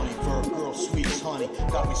that money. honey.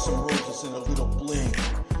 Got me some roses and a little bling.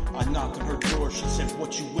 I knocked on her door, she said,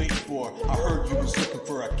 what you waiting for? I heard you was looking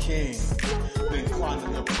for a king. Then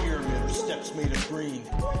climbing the pyramid, her steps made of green.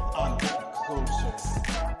 I'm getting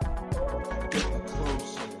closer.